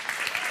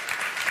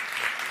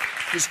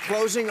 His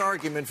closing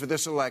argument for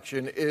this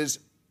election is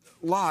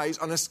lies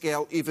on a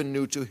scale even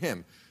new to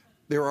him.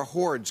 There are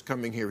hordes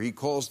coming here. He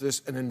calls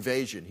this an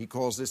invasion. He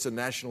calls this a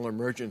national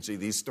emergency,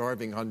 these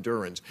starving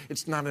Hondurans.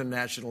 It's not a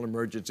national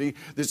emergency.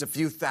 There's a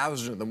few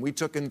thousand of them.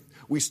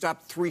 We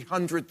stopped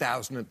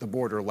 300,000 at the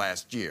border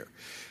last year.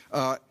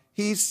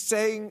 He's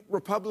saying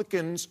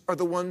Republicans are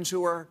the ones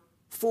who are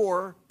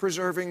for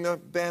preserving the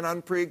ban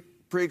on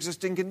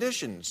pre-existing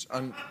conditions,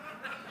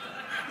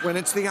 when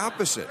it's the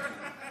opposite.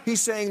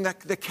 He's saying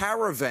that the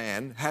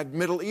caravan had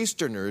Middle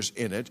Easterners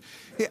in it.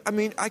 I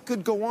mean, I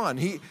could go on.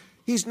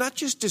 He's not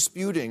just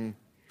disputing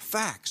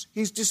facts.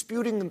 He's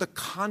disputing the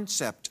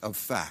concept of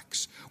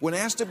facts. When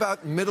asked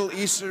about Middle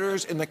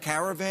Easterners in the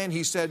caravan,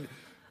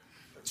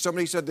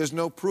 somebody said there's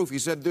no proof. He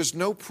said there's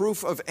no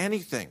proof of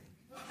anything.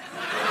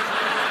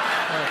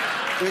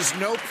 There's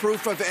no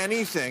proof of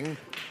anything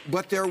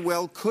But there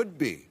well could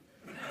be.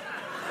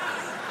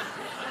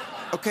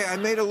 Okay, I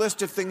made a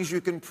list of things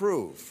you can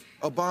prove.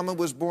 Obama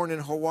was born in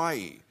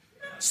Hawaii.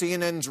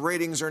 CNN's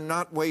ratings are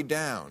not way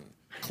down.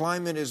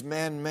 Climate is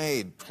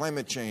man-made,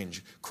 climate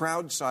change.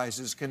 Crowd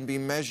sizes can be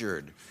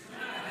measured.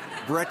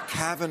 Brett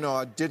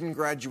Kavanaugh didn't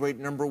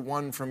graduate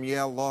 #1 from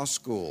Yale Law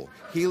School.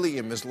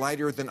 Helium is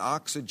lighter than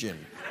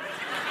oxygen.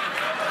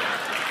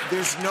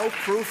 There's no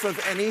proof of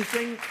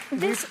anything.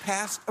 We've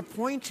passed a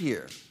point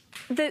here.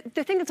 The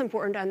thing that's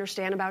important to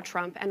understand about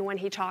Trump and when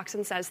he talks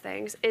and says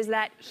things is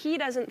that he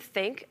doesn't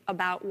think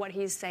about what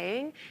he's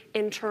saying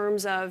in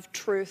terms of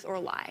truth or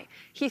lie.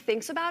 He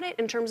thinks about it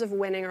in terms of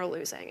winning or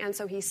losing. And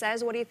so he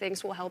says what he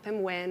thinks will help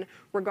him win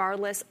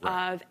regardless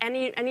of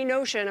any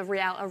notion of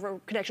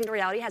connection to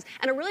reality he has.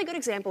 And a really good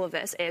example of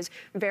this is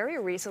very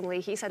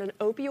recently he said an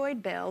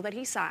opioid bill that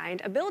he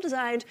signed, a bill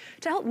designed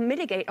to help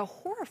mitigate a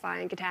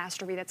horrifying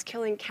catastrophe that's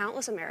killing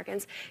countless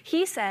Americans.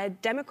 He said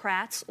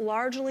Democrats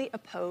largely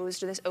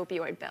opposed this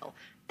opioid bill.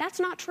 That's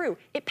not true.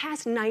 It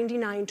passed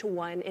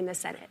 99-1 in the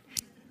Senate.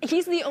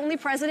 He's the only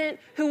president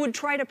who would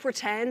try to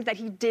pretend that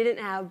he didn't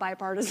have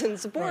bipartisan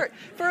support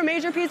for a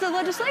major piece of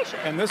legislation.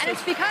 And the reason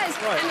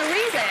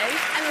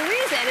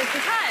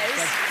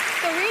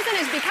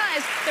is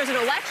because there's an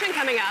election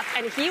coming up,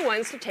 and he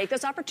wants to take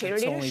this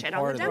opportunity to shit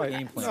on the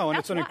Democrats. No, and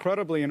it's an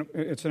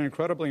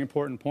incredibly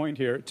important point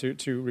here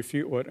to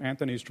refute what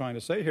Anthony's trying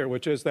to say here,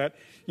 which is that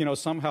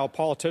somehow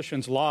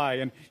politicians lie,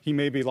 and he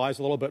maybe lies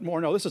a little bit more.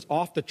 No, this is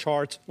off the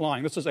charts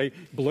lying. This is a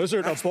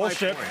blizzard of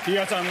bullshit he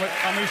has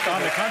unleashed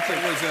on the country.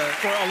 Let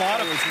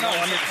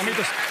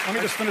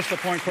me just finish the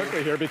point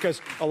quickly here,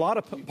 because a lot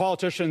of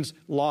politicians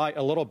lie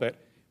a little bit.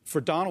 For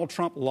Donald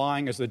Trump,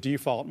 lying is the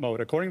default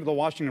mode. According to the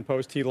Washington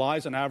Post, he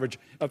lies an average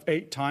of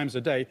 8 times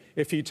a day.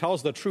 If he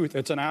tells the truth,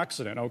 it's an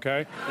accident,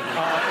 okay? You're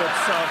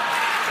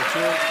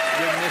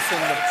missing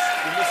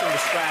the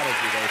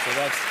strategy, though. So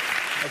that's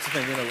the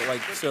thing.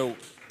 So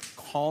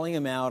calling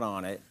him out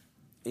on it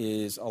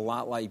is a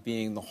lot like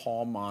being the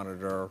hall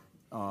monitor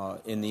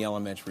in the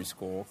elementary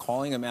school.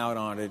 Calling him out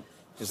on it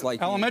is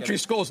like elementary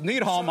schools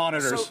need hall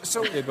monitors.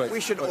 So we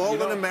should all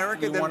in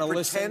America then want to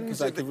listen, pretend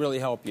because I could really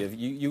help you.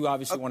 You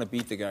obviously want to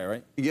beat the guy,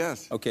 right?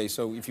 Yes. Okay,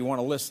 so if you want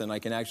to listen, I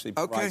can actually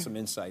provide some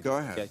insight. Go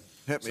ahead. Okay?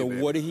 Hit me, so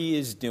baby. what he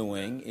is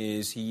doing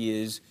is he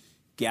is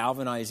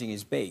galvanizing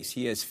his base.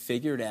 He has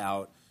figured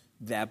out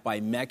that by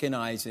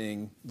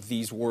mechanizing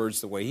these words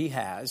the way he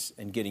has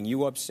and getting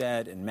you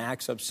upset and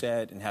Max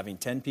upset and having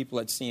 10 people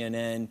at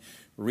CNN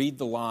read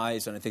the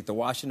lies, and I think the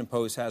Washington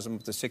Post has them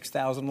up to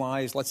 6,000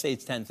 lies. Let's say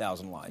it's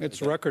 10,000 lies.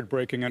 It's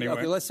record-breaking anyway.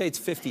 Okay, let's say it's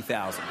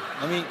 50,000.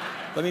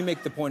 Let me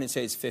make the point and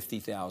say it's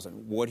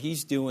 50,000. What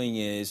he's doing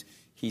is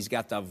he's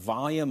got the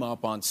volume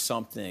up on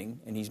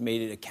something, and he's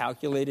made it a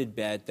calculated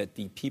bet that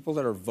the people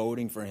that are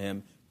voting for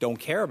him don't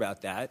care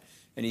about that.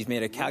 And he's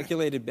made a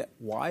calculated bet.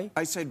 Why?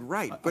 I said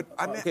right, but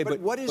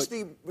what is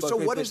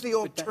the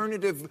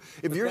alternative?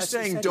 If you're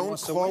saying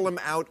don't call him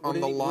out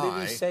on the lie, what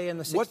did he say in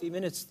the 60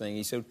 Minutes thing?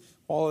 He said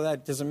all of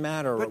that doesn't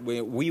matter.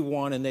 We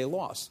won and they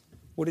lost.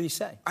 What did he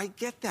say? I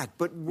get that,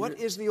 but what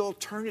is the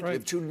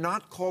alternative to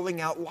not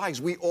calling out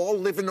lies? We all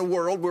live in a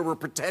world where we're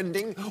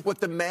pretending what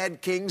the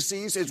Mad King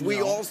sees is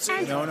we all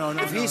see. No.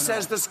 If he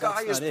says the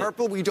sky is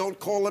purple, we don't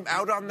call him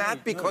out on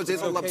that because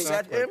it'll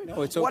upset him?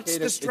 No, it's okay. What's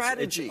the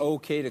strategy? It's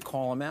okay to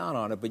call him out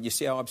on it, but you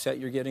see how upset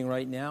you're getting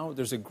right now?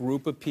 There's a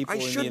group of people I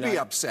should be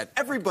upset.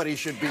 Everybody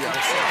should be upset.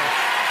 These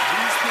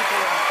people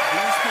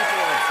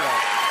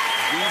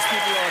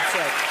are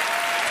upset.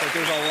 But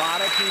there's a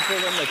lot of people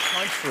in the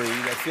country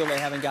that feel they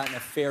haven't gotten a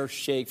fair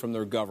shake from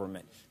their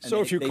government.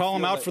 So if you call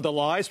them out for the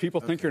lies,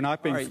 people think you're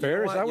not being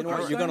fair? Is that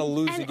what you're going to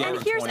lose again?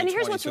 And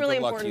here's what's really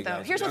important,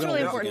 though. You're going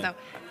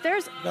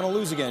to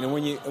lose again. And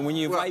when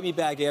you invite me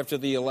back after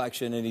the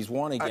election and he's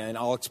won again,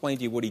 I'll explain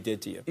to you what he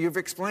did to you. You've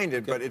explained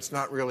it, but it's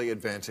not really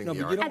advancing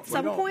the argument. At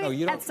some point,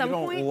 you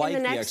don't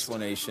like the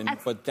explanation,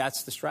 but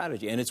that's the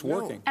strategy, and it's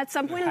working. At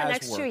some point in the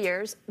next 2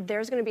 years,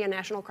 there's going to be a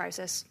national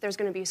crisis. There's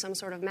going to be some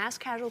sort of mass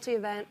casualty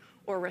event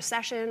or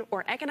recession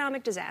or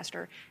economic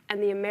disaster,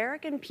 and the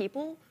American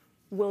people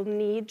will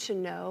need to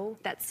know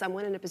that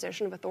someone in a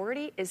position of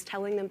authority is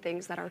telling them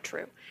things that are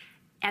true.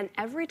 And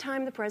every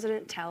time the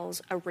president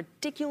tells a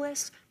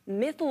ridiculous,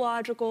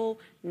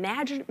 mythological,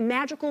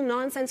 magical,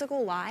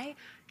 nonsensical lie,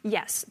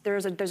 yes,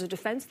 there's a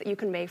defense that you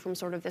can make from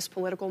sort of this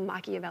political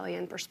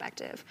Machiavellian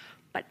perspective.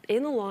 But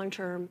in the long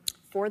term,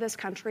 for this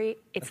country,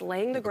 it's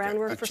laying the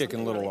groundwork for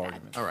something really bad.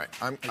 Argument. All right,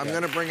 I'm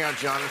going to bring out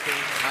Jonathan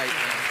Haidt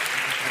now,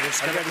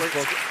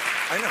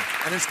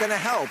 and it's going to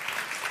help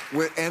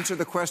answer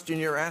the question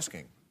you're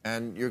asking.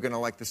 And you're going to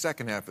like the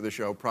second half of the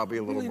show probably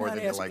a little more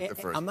than you like the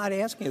first. I'm not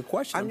asking a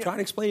question. I'm trying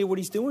to explain to you what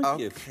he's doing to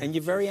you. And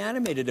you're very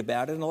animated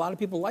about it, and a lot of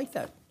people like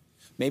that.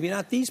 Maybe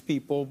not these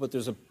people, but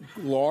there's a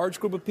large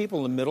group of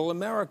people in middle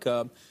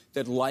America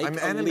that like I'm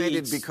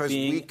animated elites because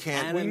being we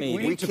can't. animated.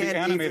 We need to be can't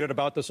animated even-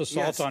 about this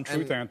assault Yes, on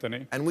truth,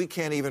 Anthony. And we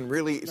can't even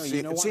really No, see.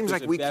 you know It what? seems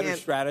There's like a we better can't.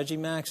 strategy,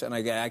 Max, and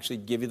I can actually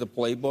give you the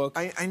playbook.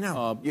 I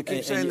know. You keep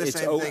and saying the it's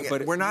same thing,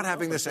 but we're not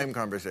having the same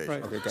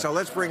conversation. Right. Okay, So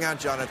let's bring out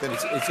Jonathan.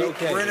 It's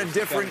okay. We're in a It's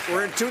different. better.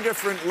 We're in two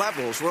different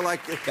levels. We're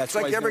like That's it's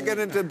like why you ever he's get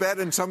gonna into bed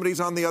and somebody's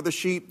on the other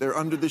sheet. They're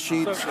under the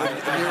sheets,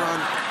 and you're on.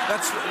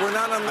 We're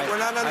not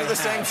under the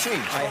same sheet.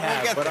 I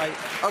have, but okay.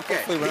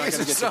 Hopefully we're not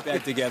going to get to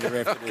bed together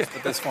after this,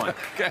 but that's fine.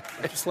 Okay.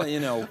 Just let you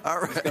know, All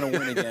right. he's going to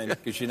win again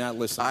because you're not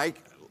listening.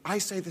 I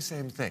say the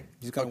same thing.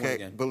 He's gonna win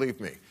again. Believe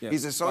me. Yeah.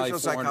 He's a social Probably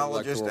 400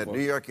 psychologist at electoral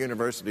New York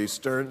University's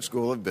Stern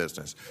School of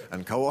Business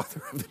and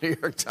co-author of the New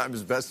York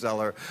Times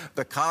bestseller,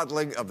 The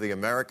Coddling of the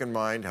American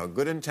Mind, How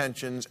Good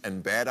Intentions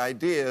and Bad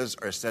Ideas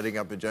Are Setting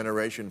Up a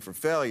Generation for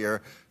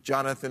Failure,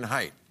 Jonathan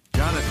Haidt.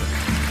 Jonathan.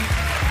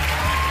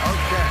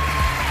 Okay.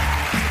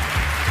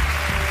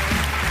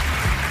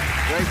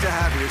 Great to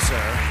have you,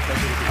 sir.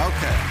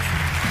 Okay.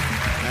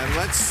 And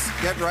let's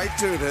get right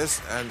to this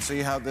and see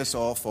how this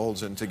all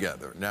folds in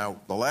together. Now,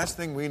 the last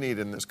thing we need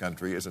in this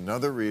country is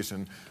another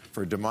reason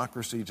for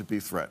democracy to be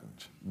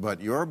threatened.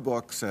 But your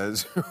book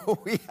says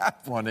we have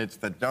one. It's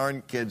the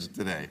darn kids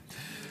today.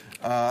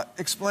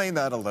 Explain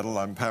that a little.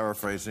 I'm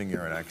paraphrasing.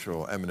 You're an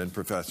actual eminent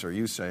professor.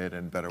 You say it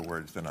in better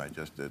words than I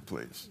just did,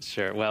 please.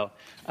 Sure. Well,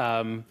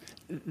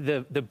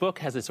 the book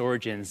has its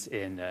origins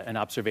in an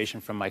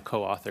observation from my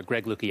co-author,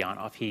 Greg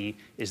Lukianoff. He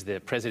is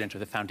the president of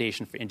the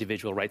Foundation for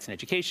Individual Rights in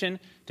Education,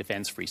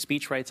 defends free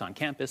speech rights on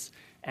campus.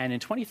 And in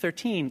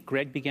 2013,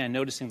 Greg began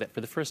noticing that for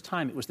the first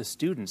time, it was the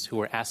students who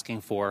were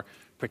asking for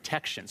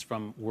protections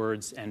from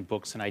words and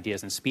books and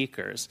ideas and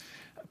speakers.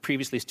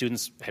 Previously,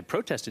 students had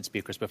protested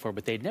speakers before,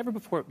 but they'd never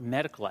before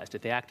medicalized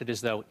it. They acted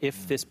as though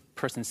if this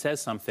person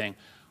says something,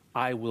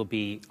 I will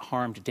be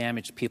harmed,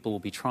 damaged, people will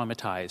be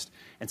traumatized.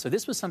 And so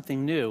this was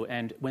something new.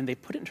 And when they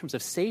put it in terms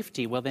of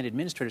safety, well, then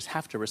administrators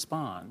have to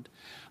respond.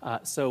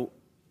 So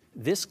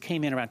this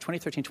came in around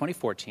 2013,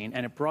 2014,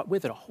 and it brought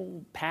with it a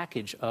whole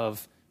package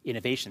of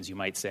innovations, you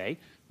might say,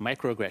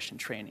 microaggression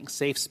training,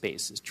 safe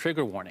spaces,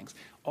 trigger warnings.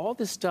 All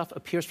this stuff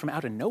appears from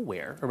out of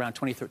nowhere around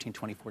 2013,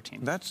 2014.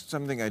 That's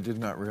something I did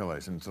not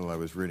realize until I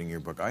was reading your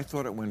book. I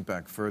thought it went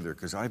back further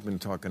because I've been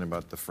talking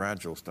about the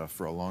fragile stuff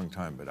for a long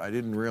time, but I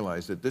didn't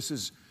realize that this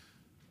is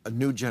a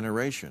new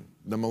generation.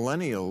 The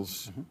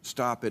millennials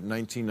stop at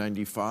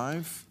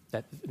 1995.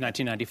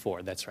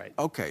 1994, that's right.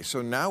 Okay,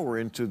 so now we're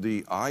into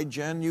the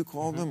iGen, you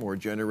call them, or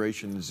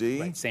Generation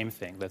Z. Right, same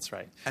thing, that's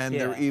right. And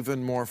they're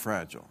even more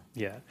fragile.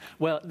 Yeah.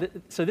 Well,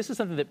 so this is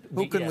something that...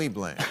 Who can we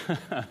blame?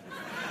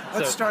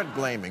 Let's start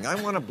blaming. I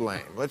want to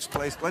blame. Let's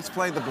play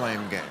the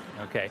blame game.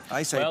 Okay.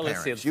 I say well,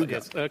 parents. Let's see. You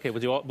go. Okay,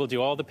 we'll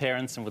do all the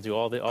parents and we'll do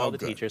all the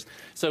good. teachers.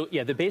 So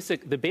yeah, the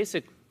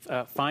basic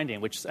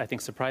finding, which I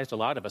think surprised a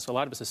lot of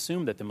us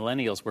assumed that the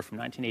millennials were from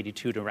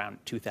 1982 to around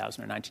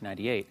 2000 or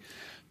 1998.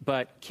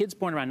 But kids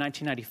born around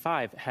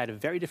 1995 had a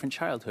very different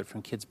childhood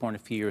from kids born a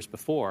few years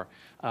before.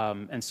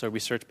 And so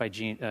research by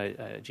Gene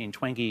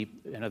Twenge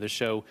and others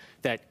show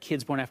that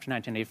kids born after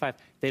 1985,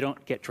 they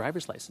don't get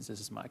driver's licenses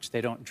as much.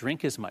 They don't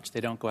drink as much. They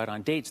don't go out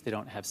on dates. They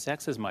don't have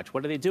sex as much.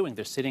 What are they doing?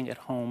 They're sitting at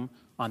home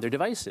on their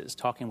devices,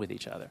 talking with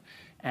each other.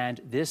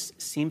 And this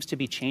seems to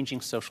be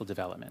changing social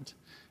development.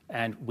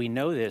 And we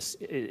know this.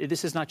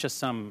 This is not just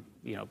some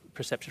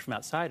perception from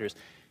outsiders,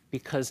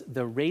 because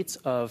the rates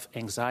of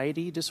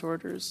anxiety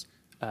disorders,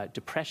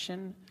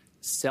 depression,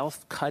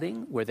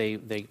 self-cutting, where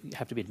they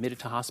have to be admitted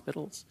to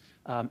hospitals,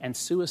 and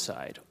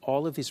suicide.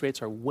 All of these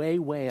rates are way,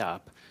 way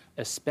up,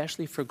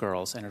 especially for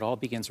girls, and it all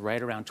begins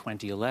right around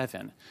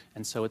 2011.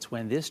 And so it's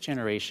when this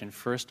generation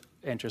first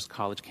enters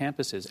college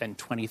campuses, and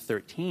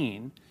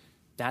 2013,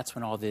 that's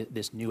when all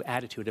this new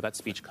attitude about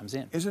speech comes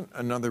in. Isn't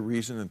another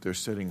reason that they're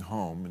sitting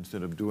home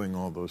instead of doing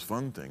all those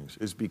fun things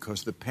is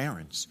because the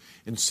parents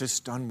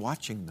insist on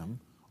watching them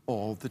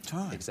all the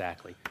time?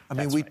 Exactly. I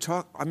mean,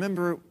 I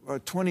remember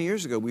 20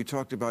 years ago, we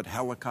talked about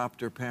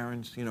helicopter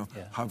parents,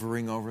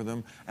 hovering over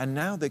them. And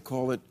now they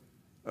call it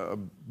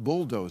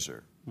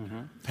bulldozer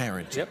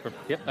parenting.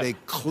 Yep. They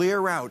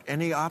clear out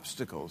any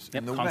obstacles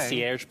in the way.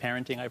 Concierge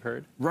parenting, I've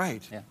heard.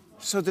 Right. Yeah.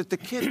 So that the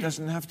kid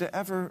doesn't have to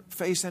ever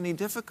face any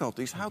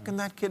difficulties. How can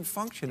that kid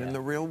function in the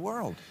real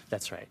world?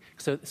 That's right.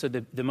 So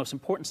the most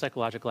important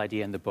psychological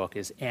idea in the book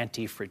is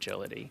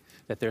anti-fragility,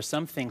 that there are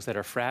some things that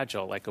are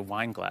fragile, like a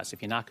wine glass.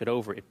 If you knock it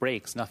over, it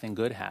breaks, nothing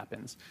good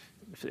happens.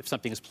 If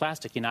something is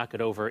plastic, you knock it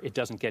over, it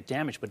doesn't get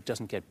damaged, but it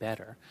doesn't get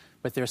better.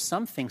 But there are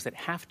some things that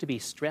have to be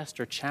stressed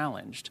or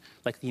challenged,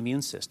 like the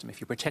immune system.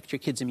 If you protect your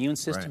kid's immune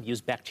system, use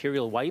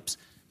bacterial wipes,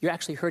 you're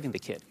actually hurting the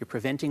kid. You're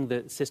preventing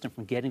the system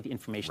from getting the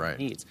information it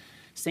needs.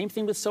 Same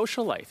thing with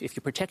social life. If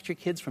you protect your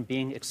kids from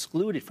being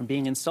excluded, from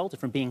being insulted,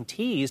 from being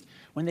teased,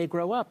 when they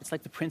grow up, it's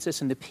like the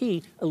Princess and the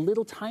Pea, a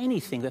little tiny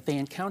thing that they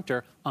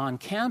encounter on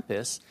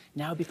campus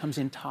now becomes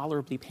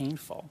intolerably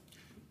painful.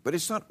 But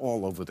it's not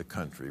all over the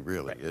country,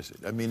 really, is it?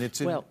 I mean,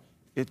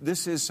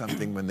 this is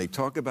something, when they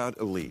talk about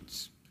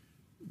elites,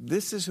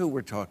 this is who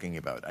we're talking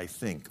about, I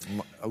think,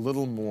 a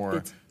little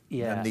more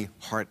than the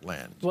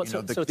heartland. Well,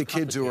 the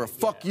kids who are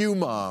 "fuck you,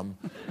 mom."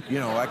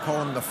 I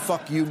call them the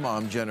 "fuck you,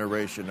 mom"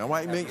 generation. Now,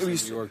 I mean, New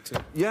York too.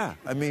 Yeah,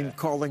 I mean,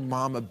 calling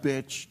mom a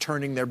bitch,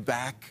 turning their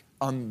back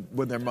on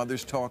when their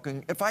mother's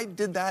talking. If I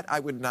did that, I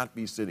would not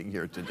be sitting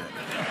here today.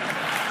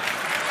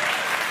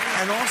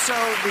 And also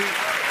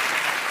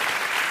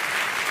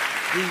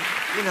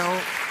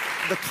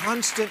the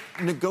constant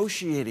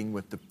negotiating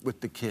with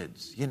the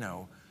kids.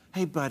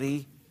 Hey,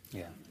 buddy.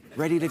 Yeah.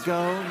 Ready to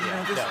go?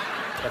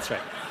 That's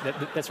right.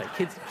 That's right.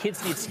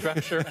 Kids need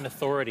structure and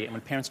authority, and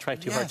when parents try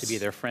too hard to be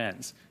their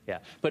friends. Yeah.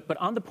 But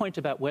on the point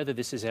about whether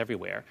this is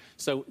everywhere,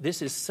 so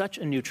this is such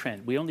a new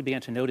trend. We only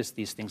began to notice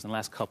these things in the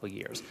last couple of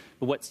years.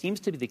 But what seems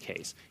to be the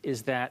case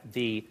is that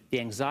the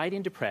anxiety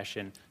and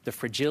depression, the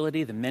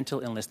fragility, the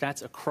mental illness,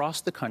 that's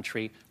across the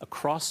country,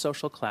 across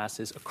social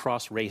classes,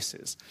 across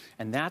races.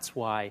 And that's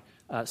why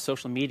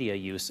social media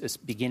use is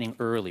beginning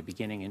early,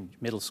 beginning in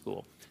middle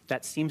school.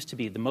 That seems to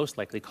be the most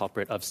likely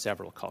culprit of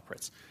several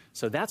culprits.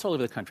 So that's all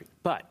over the country.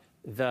 But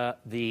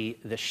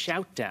the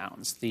shout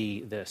downs,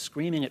 the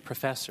screaming at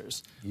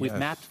professors, we've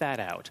mapped that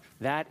out.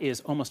 That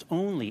is almost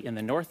only in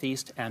the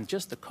Northeast and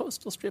just the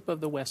coastal strip of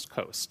the West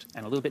Coast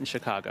and a little bit in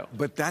Chicago.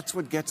 But that's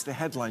what gets the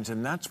headlines,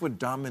 and that's what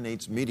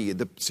dominates media.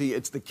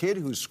 It's the kid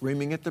who's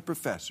screaming at the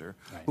professor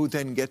who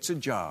then gets a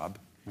job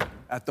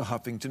at the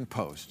Huffington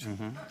Post.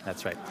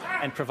 That's right.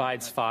 And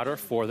provides fodder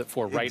for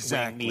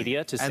right-wing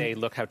media to say,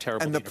 look how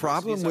terrible And the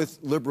problem with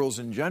liberals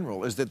in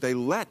general is that they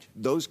let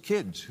those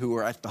kids who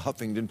are at the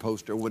Huffington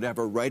Post or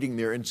whatever writing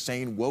their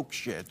insane woke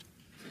shit,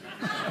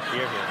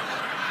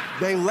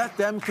 they let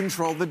them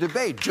control the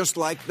debate, just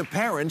like the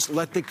parents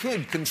let the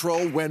kid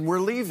control when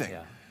we're leaving.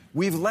 Yeah.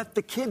 We've let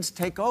the kids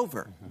take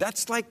over.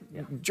 That's like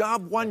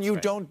job one you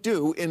don't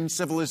do in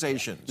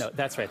civilizations. No,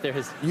 that's right.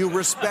 You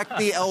respect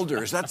the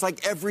elders. That's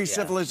like every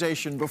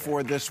civilization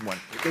before this one,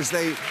 because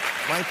they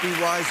might be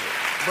wiser.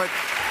 But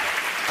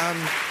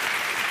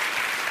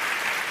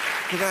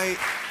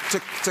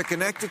to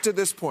connect it to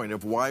this point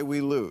of why we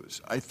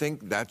lose, I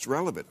think that's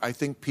relevant. I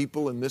think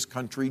people in this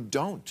country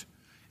don't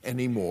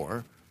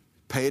anymore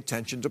pay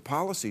attention to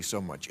policy so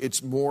much.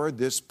 It's more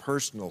this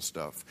personal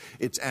stuff.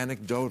 It's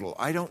anecdotal.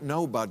 I don't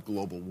know about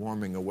global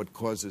warming or what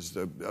causes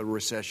a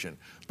recession.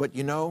 But,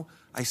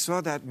 I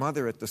saw that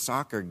mother at the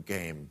soccer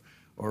game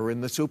or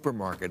in the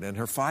supermarket, and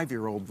her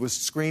 5-year-old was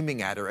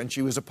screaming at her, and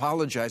she was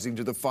apologizing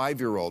to the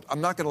 5-year-old. I'm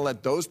not going to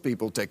let those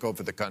people take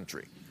over the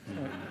country.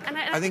 And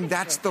I think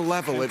that's the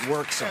level it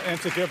works on.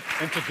 And to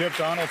give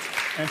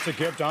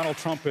Donald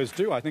Trump his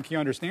due, I think he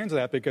understands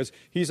that, because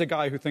he's a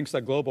guy who thinks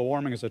that global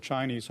warming is a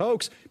Chinese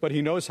hoax, but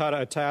he knows how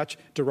to attach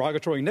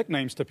derogatory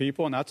nicknames to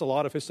people, and that's a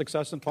lot of his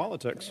success in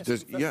politics.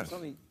 Yes.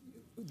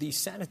 The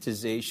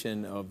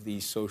sanitization of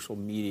these social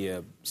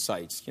media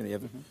sites. You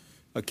have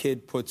a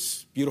kid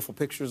puts beautiful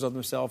pictures of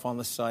themselves on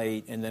the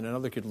site, and then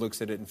another kid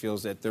looks at it and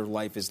feels that their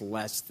life is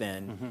less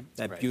than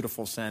that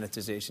beautiful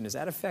sanitization. Is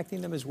that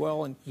affecting them as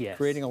well and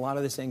creating a lot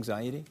of this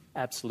anxiety?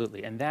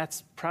 Absolutely, and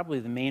that's probably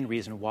the main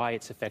reason why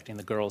it's affecting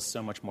the girls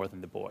so much more than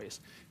the boys.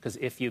 Because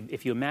if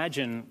you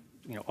imagine,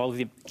 all of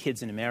the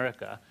kids in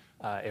America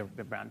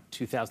around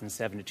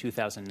 2007 to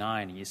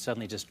 2009, and you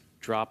suddenly just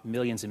drop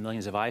millions and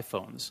millions of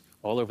iPhones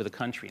all over the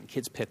country, and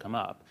kids pick them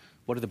up,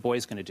 what are the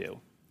boys going to do?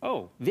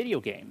 Oh,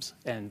 video games.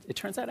 And it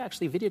turns out,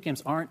 actually, video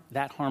games aren't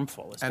that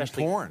harmful.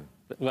 Especially, and porn.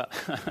 Well,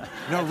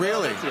 no,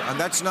 really. And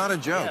that's not a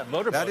joke. Yeah,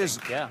 motorboating. That is,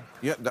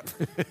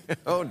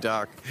 oh,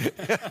 Doc.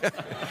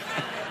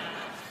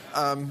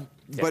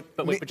 But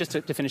wait, but just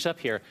to finish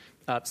up here,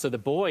 so the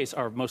boys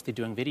are mostly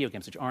doing video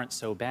games, which aren't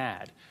so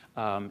bad.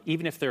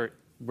 Even if they're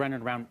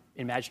running around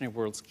imaginary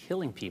worlds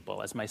killing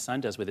people, as my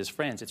son does with his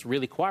friends, it's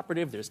really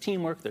cooperative, there's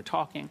teamwork, they're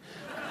talking.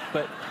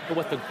 But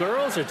what the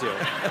girls are doing...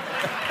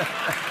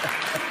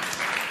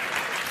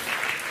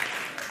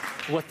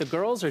 What the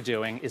girls are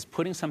doing is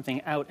putting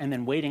something out and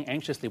then waiting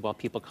anxiously while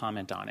people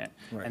comment on it.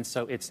 Right. And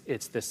so it's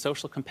the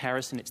social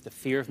comparison, it's the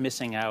fear of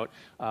missing out.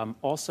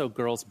 Also,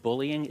 girls'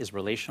 bullying is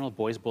relational,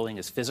 boys' bullying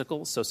is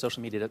physical, so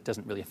social media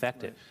doesn't really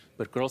affect it.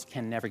 But girls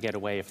can never get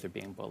away if they're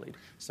being bullied.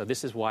 So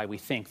this is why we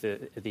think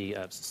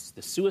the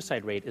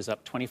suicide rate is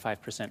up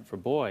 25% for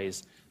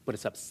boys, but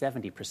it's up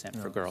 70%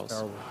 for girls.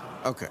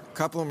 Okay, a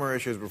couple of more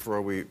issues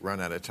before we run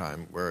out of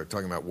time. We're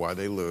talking about why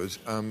they lose.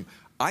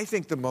 I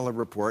think the Mueller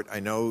report, I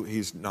know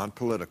he's not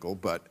political,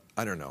 but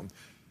I don't know,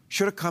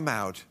 should have come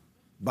out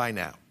by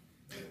now,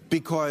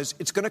 because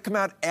it's going to come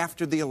out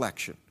after the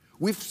election.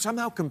 We've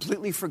somehow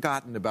completely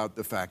forgotten about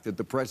the fact that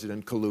the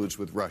president colludes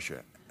with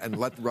Russia and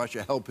let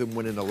Russia help him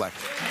win an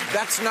election.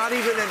 That's not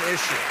even an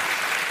issue.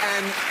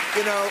 And,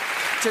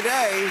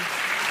 today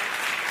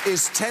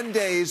is 10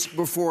 days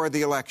before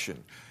the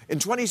election. In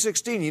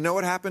 2016, you know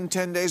what happened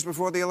 10 days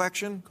before the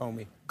election?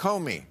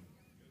 Comey.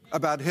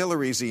 About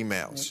Hillary's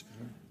emails.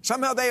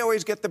 Somehow they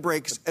always get the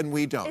breaks and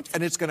we don't.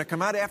 And it's going to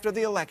come out after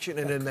the election,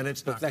 and then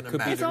it's not going to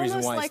matter. It's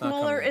almost like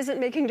Mueller isn't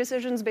making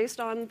decisions based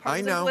on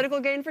partisan political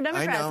gain for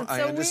Democrats. I know. It's so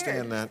I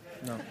understand weird.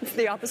 that. No. It's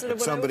the opposite of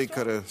what somebody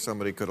could have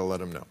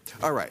let him know.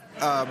 All right.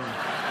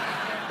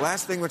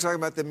 Last thing, we're talking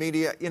about the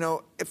media. You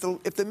know, if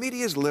the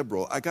media is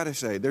liberal, I got to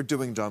say, they're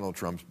doing Donald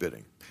Trump's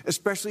bidding,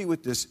 especially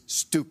with this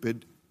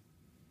stupid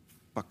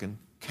fucking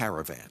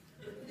caravan.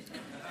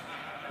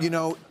 You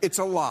know, it's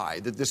a lie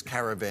that this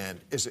caravan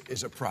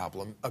is a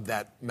problem of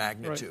that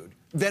magnitude. Right.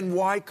 Then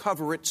why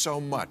cover it so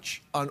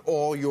much on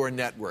all your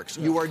networks?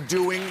 You are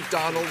doing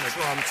Donald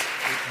Trump's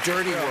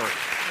dirty work.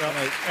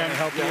 Can I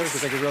help you?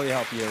 Because I could really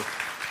help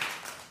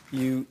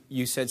you.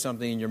 You said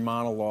something in your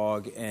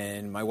monologue,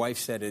 and my wife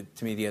said it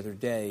to me the other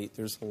day.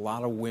 There's a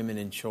lot of women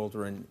and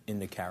children in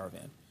the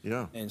caravan.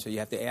 Yeah. And so you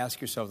have to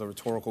ask yourself the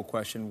rhetorical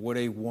question, would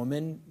a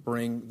woman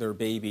bring their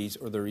babies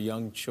or their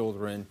young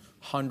children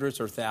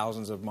hundreds or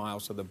thousands of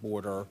miles to the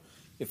border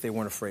if they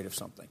weren't afraid of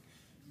something?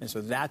 And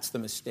so that's the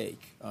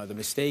mistake. The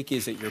mistake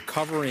is that you're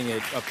covering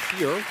it up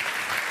here,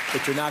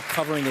 but you're not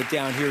covering it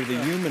down here at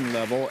the human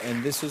level,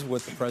 and this is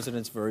what the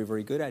president's very,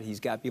 very good at. He's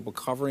got people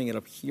covering it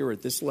up here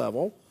at this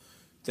level,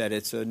 that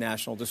it's a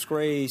national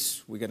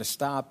disgrace, we're going to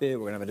stop it,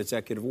 we're going to have an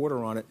executive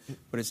order on it,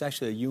 but it's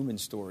actually a human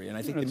story. And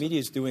I think the media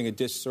is doing a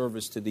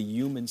disservice to the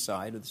human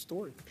side of the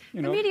story.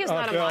 The media is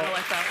not a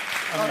monolith, though.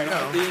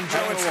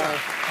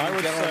 I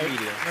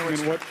would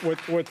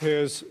say, with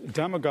his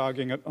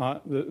demagoguing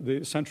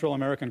the Central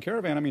American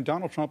caravan, I mean,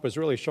 Donald Trump is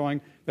really showing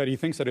that he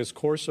thinks that his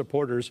core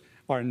supporters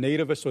are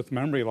nativists with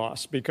memory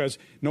loss, because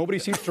nobody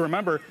seems to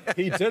remember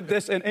he did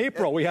this in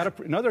April. We had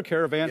another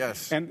caravan,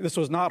 and this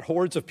was not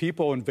hordes of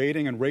people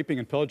invading and raping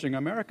and pillaging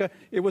America.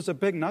 It was a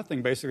big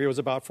nothing, basically. It was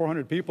about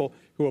 400 people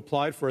who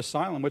applied for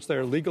asylum, which they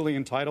are legally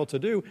entitled to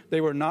do.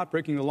 They were not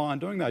breaking the law in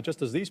doing that,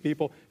 just as these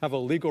people have a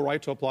legal right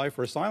to apply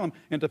for asylum.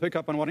 And to pick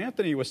up on what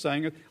Anthony was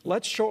saying,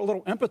 let's show a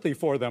little empathy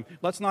for them.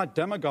 Let's not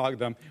demagogue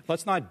them.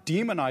 Let's not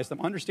demonize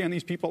them. Understand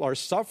these people are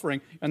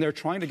suffering, and they're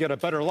trying to get a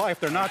better life.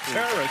 They're not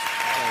terrorists.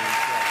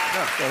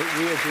 So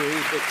we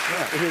agree, but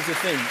here's the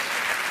thing.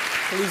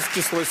 Please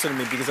just listen to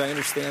me, because I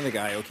understand the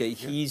guy, okay?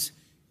 He's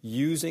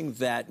using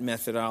that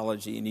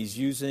methodology, and he's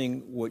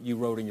using what you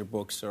wrote in your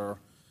book, sir,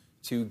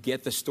 to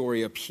get the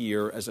story up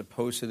here as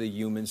opposed to the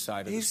human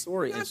side of the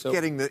story. He's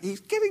getting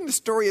the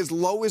story as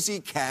low as he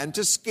can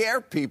to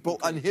scare people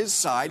on his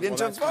side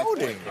into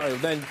voting.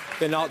 Then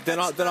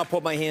I'll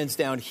put my hands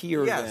down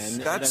here. Yes, then,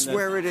 that's and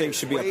where it is.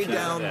 Should be way up here.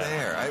 down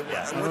there.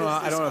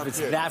 I don't know if it's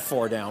that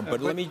far down, but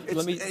let me.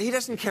 He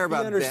doesn't care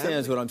about. He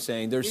understands what I'm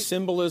saying. There's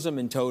symbolism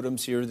and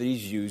totems here that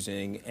he's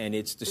using, and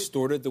it's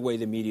distorted the way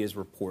the media is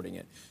reporting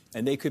it.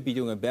 And they could be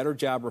doing a better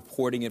job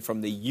reporting it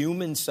from the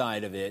human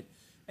side of it.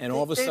 And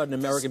all of a sudden,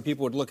 American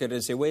people would look at it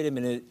and say, wait a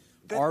minute,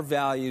 our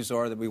values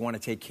are that we want to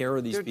take care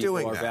of these people.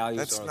 Our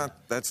values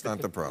That's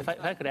not the problem.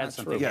 If I could add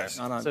something. Yes.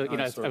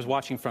 I was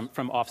watching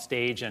from off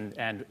stage,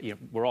 and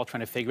we're all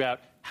trying to figure out,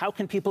 how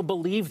can people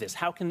believe this?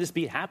 How can this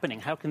be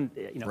happening? How can,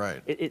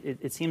 Right.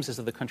 It seems as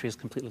though the country has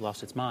completely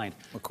lost its mind.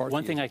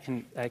 One thing I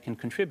can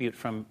contribute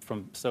from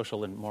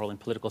social and moral and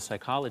political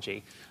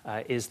psychology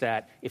is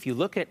that if you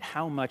look at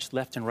how much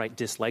left and right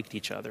disliked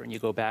each other, and you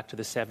go back to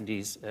the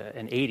 70s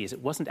and 80s,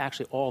 it wasn't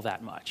actually all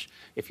that much.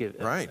 If you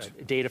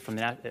data from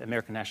the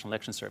American National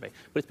Election Survey,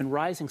 but it's been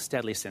rising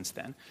steadily since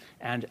then.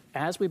 And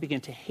as we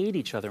begin to hate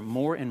each other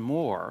more and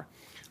more,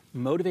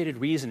 motivated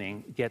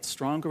reasoning gets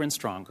stronger and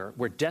stronger.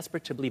 We're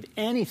desperate to believe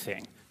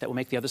anything that will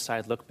make the other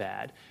side look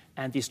bad.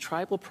 And these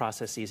tribal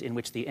processes in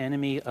which the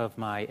enemy of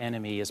my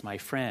enemy is my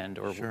friend,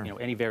 or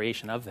any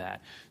variation of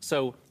that.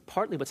 So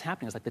partly what's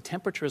happening is like the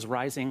temperature is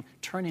rising,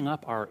 turning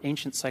up our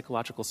ancient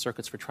psychological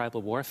circuits for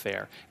tribal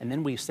warfare. And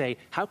then we say,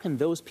 how can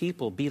those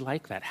people be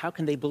like that? How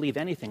can they believe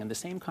anything? And the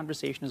same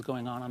conversation is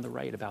going on the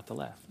right about the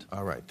left.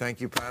 All right.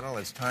 Thank you, panel.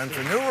 It's time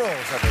for New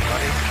Rules,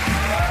 everybody.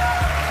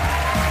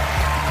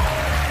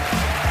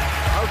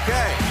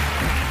 Okay.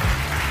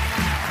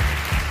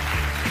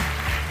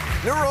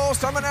 New rules.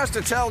 Someone has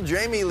to tell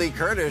Jamie Lee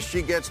Curtis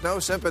she gets no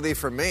sympathy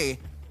from me.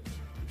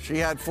 She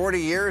had 40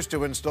 years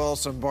to install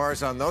some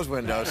bars on those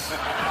windows.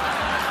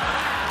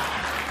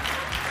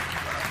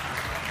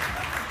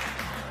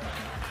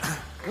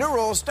 New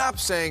rule, stop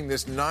saying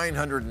this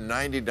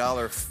 $990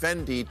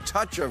 Fendi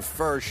touch of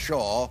fur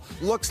shawl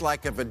looks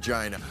like a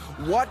vagina.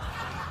 What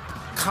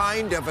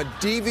kind of a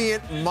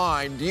deviant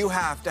mind do you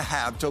have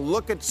to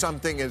look at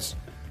something as...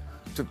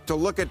 To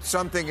look at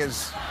something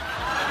as...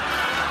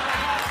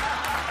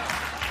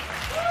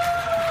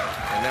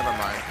 Never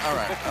mind. All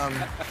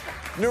right.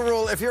 New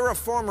rule, if you're a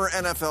former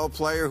NFL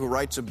player who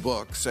writes a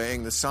book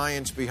saying the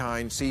science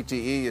behind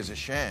CTE is a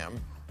sham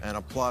and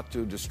a plot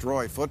to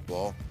destroy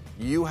football,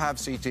 you have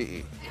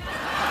CTE.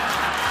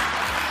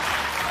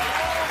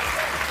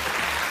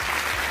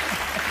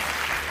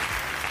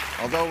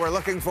 Although we're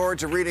looking forward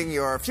to reading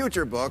your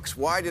future books,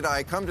 Why Did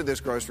I Come to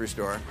This Grocery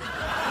Store?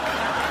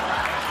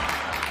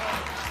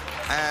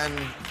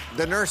 And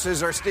The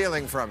Nurses Are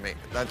Stealing From Me.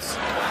 That's...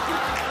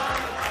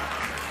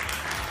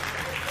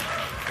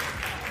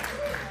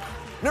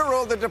 New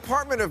rule, the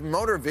Department of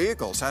Motor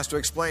Vehicles has to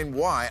explain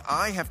why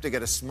I have to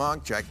get a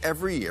smog check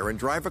every year and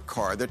drive a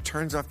car that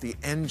turns off the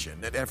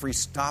engine at every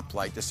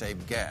stoplight to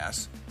save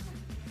gas.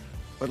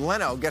 But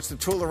Leno gets the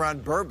tool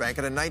around Burbank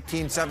in a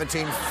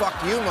 1917 fuck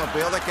you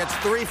mobile that gets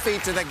 3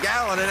 feet to the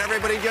gallon and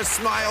everybody just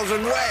smiles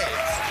and waves.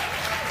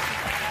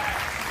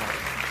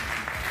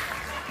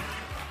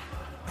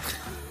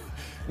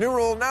 New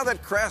rule, now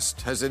that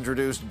Crest has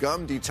introduced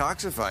gum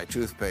detoxify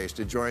toothpaste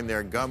to join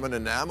their gum and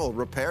enamel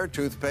repair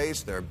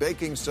toothpaste, their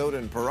baking soda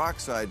and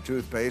peroxide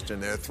toothpaste,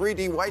 and their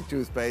 3D white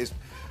toothpaste,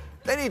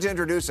 they need to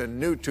introduce a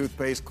new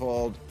toothpaste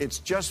called It's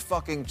Just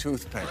Fucking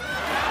Toothpaste.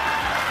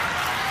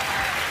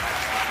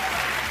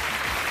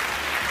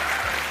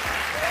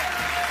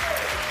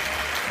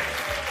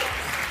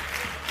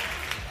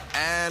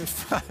 And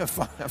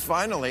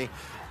finally,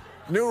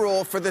 new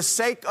rule, for the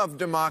sake of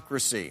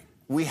democracy,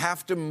 we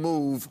have to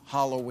move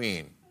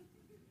Halloween.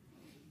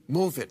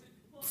 Move it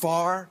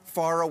far,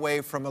 far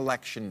away from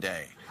Election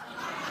Day.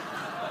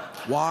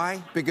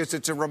 Why? Because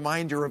it's a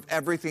reminder of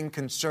everything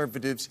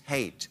conservatives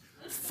hate.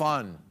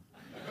 Fun,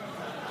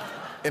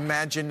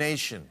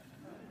 imagination,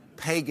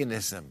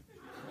 paganism,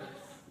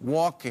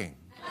 walking.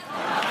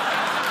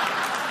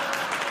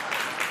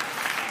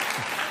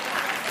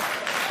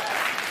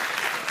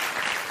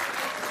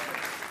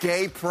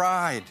 Gay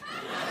pride.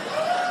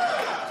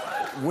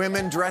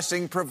 Women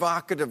dressing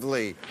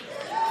provocatively.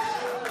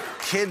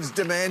 Kids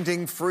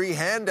demanding free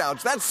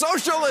handouts. That's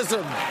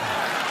socialism.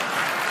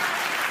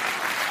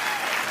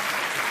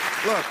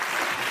 Look.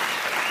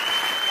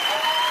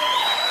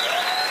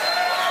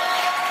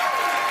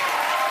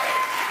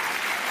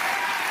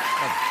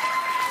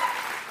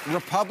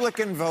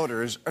 Republican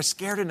voters are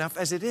scared enough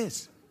as it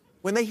is.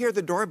 When they hear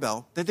the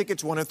doorbell, they think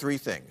it's one of 3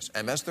 things: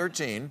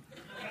 MS-13,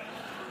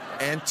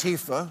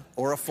 Antifa,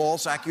 or a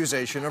false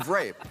accusation of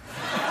rape.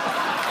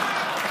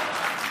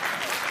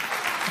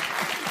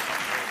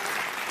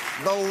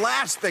 The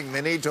last thing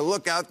they need to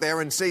look out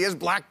there and see is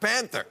Black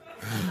Panther.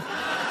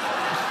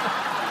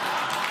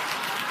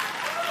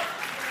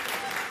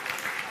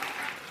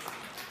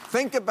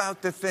 Think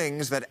about the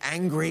things that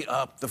angry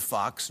up the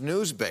Fox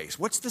News base.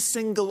 What's the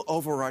single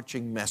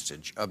overarching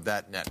message of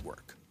that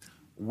network?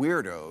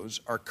 Weirdos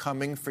are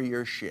coming for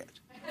your shit.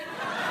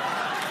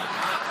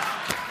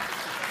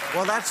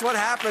 Well, that's what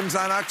happens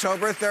on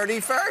October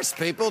 31st.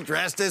 People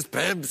dressed as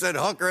pimps and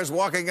hookers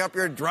walking up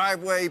your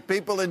driveway,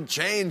 people in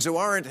chains who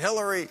aren't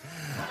Hillary.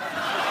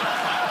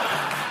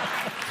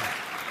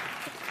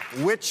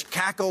 Witch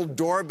cackled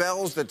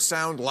doorbells that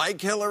sound like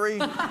Hillary.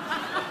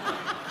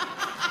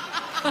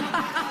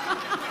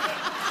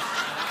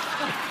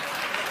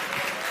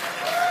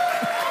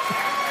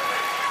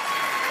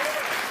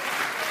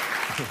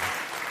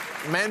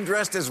 Men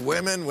dressed as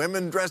women,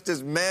 women dressed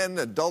as men,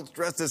 adults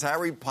dressed as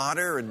Harry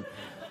Potter, and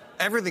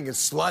everything is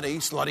slutty.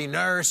 Slutty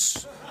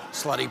nurse,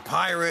 slutty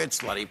pirate,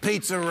 slutty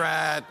pizza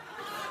rat,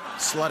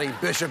 slutty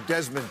Bishop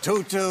Desmond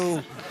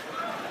Tutu,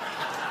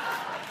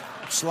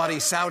 slutty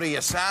Saudi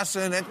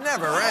assassin. It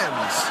never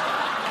ends.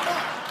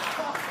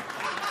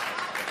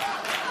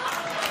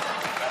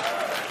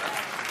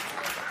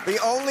 The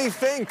only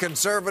thing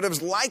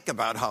conservatives like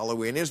about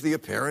Halloween is the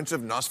appearance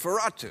of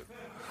Nosferatu.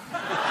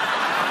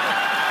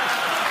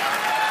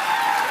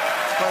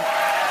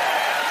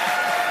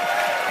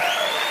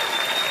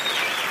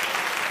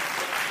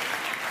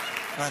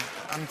 But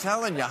I'm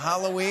telling you,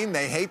 Halloween,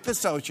 they hate the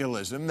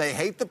socialism, they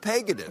hate the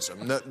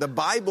paganism. The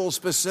Bible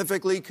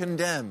specifically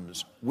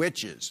condemns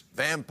witches,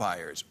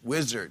 vampires,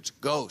 wizards,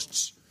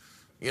 ghosts.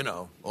 You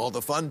know, all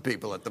the fun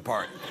people at the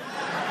party.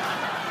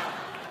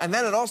 And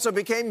then it also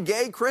became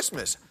gay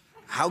Christmas.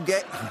 How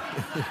gay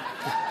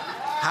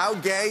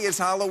is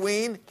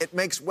Halloween? It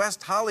makes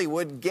West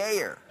Hollywood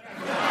gayer.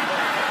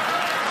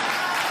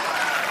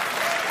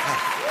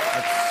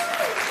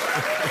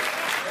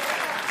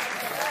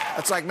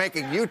 That's like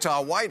making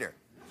Utah whiter.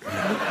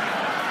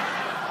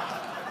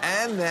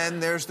 And then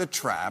there's the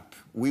trap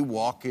we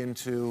walk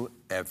into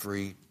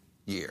every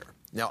year.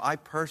 Now, I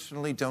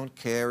personally don't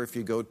care if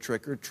you go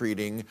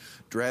trick-or-treating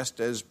dressed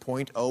as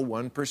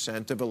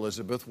 0.01% of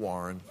Elizabeth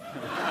Warren.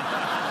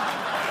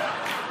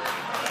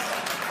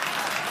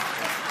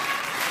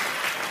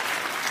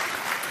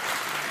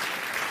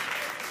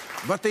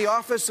 But the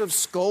Office of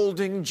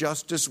Scolding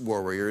Justice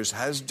Warriors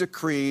has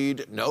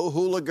decreed no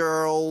hula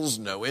girls,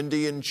 no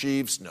Indian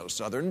chiefs, no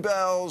Southern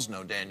belles,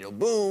 no Daniel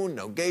Boone,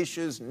 no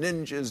geishas,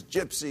 ninjas,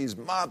 gypsies,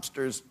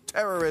 mobsters,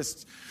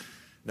 terrorists,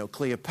 no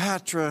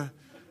Cleopatra.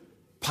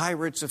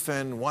 Pirates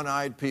offend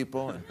one-eyed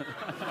people. And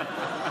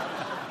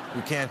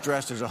you can't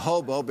dress as a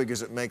hobo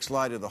because it makes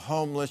light of the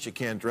homeless. You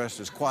can't dress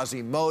as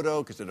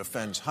Quasimodo because it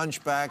offends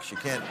hunchbacks. You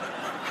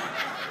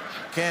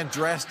can't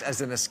dress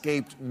as an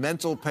escaped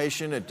mental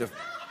patient. It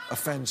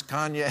offends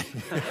Kanye.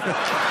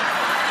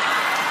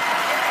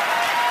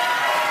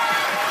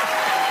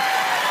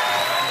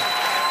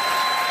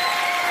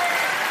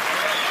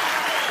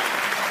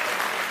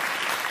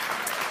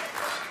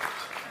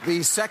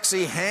 The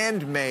sexy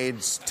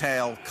Handmaid's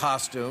Tale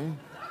costume.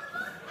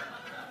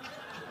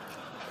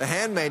 The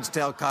Handmaid's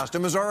Tale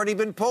costume has already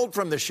been pulled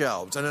from the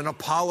shelves and an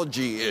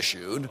apology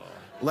issued,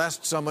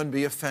 lest someone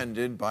be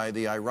offended by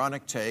the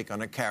ironic take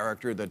on a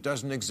character that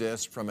doesn't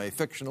exist from a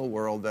fictional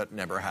world that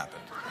never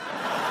happened.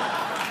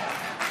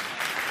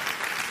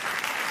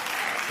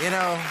 You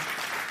know,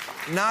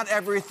 not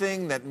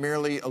everything that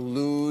merely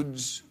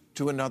alludes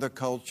to another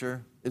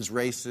culture is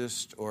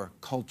racist or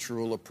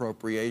cultural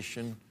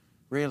appropriation.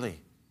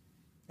 Really.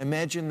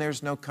 Imagine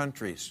there's no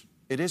countries.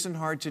 It isn't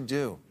hard to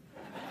do.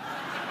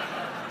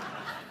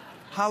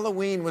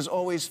 Halloween was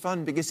always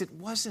fun because it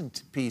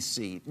wasn't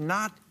PC.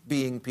 Not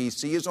being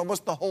PC is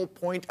almost the whole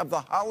point of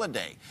the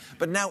holiday.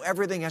 But now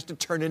everything has to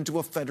turn into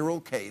a federal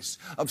case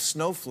of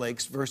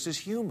snowflakes versus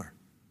humor.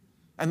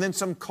 And then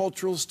some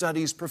cultural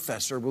studies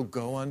professor will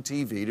go on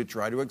TV to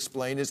try to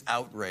explain his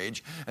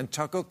outrage, and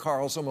Tucker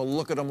Carlson will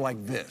look at him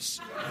like this.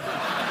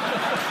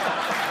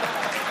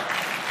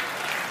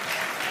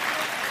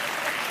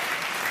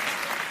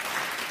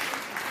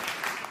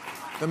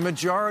 The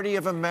majority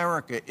of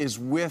America is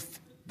with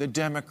the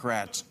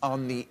Democrats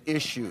on the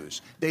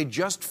issues. They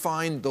just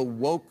find the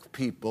woke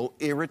people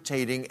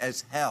irritating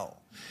as hell.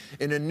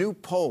 In a new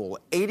poll,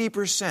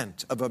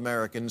 80% of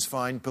Americans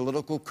find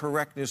political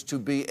correctness to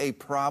be a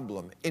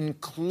problem,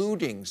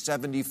 including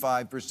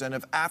 75%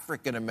 of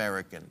African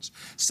Americans,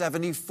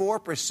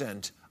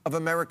 74% of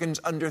Americans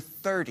under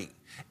 30,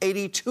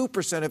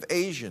 82% of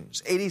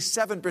Asians,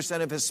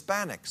 87% of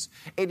Hispanics,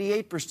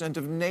 88%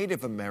 of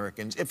Native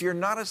Americans. If you're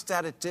not a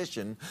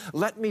statistician,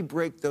 let me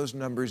break those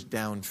numbers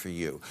down for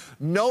you.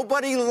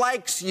 Nobody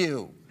likes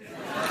you.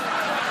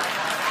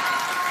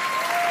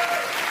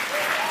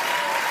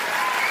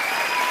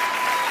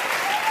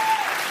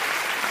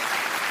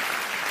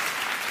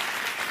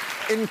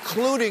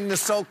 Including the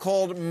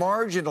so-called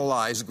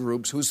marginalized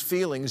groups whose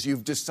feelings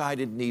you've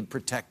decided need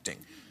protecting.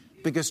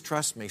 Because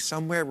trust me,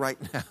 somewhere right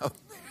now,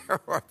 there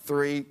are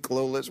 3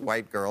 clueless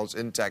white girls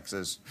in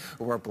Texas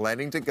who are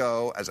planning to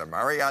go as a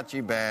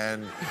mariachi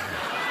band.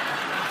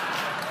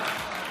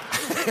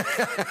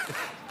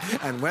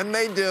 And when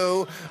they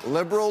do,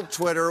 liberal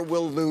Twitter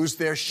will lose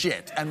their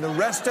shit. And the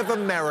rest of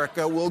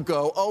America will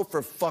go, oh,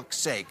 for fuck's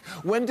sake,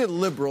 when did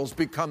liberals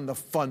become the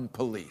fun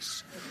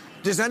police?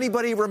 Does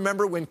anybody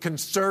remember when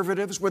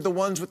conservatives were the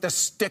ones with the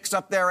sticks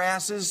up their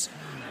asses?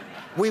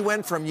 We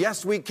went from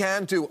yes, we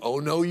can to oh,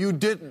 no, you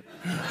didn't.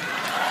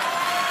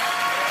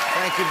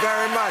 Thank you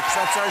very much.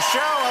 That's our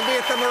show. I'll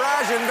be at the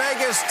Mirage in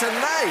Vegas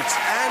tonight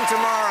and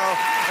tomorrow,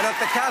 and at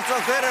the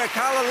Castle Theater at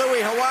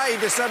Kalalui, Hawaii,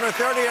 December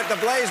 30th, at the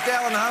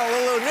Blaisdell in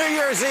Honolulu. New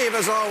Year's Eve,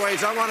 as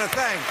always. I want to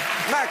thank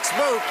Max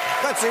Boot,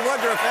 Betsy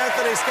Woodruff,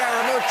 Anthony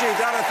Scaramucci,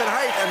 Jonathan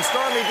Haidt, and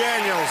Stormy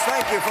Daniels.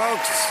 Thank you,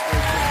 folks.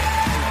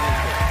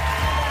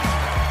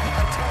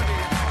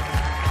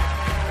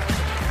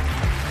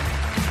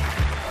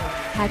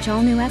 Catch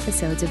all new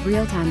episodes of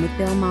Real Time with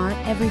Bill Maher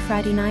every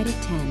Friday night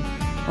at 10,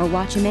 or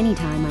watch him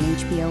anytime on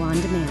HBO On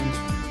Demand.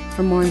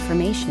 For more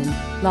information,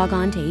 log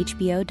on to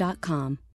HBO.com.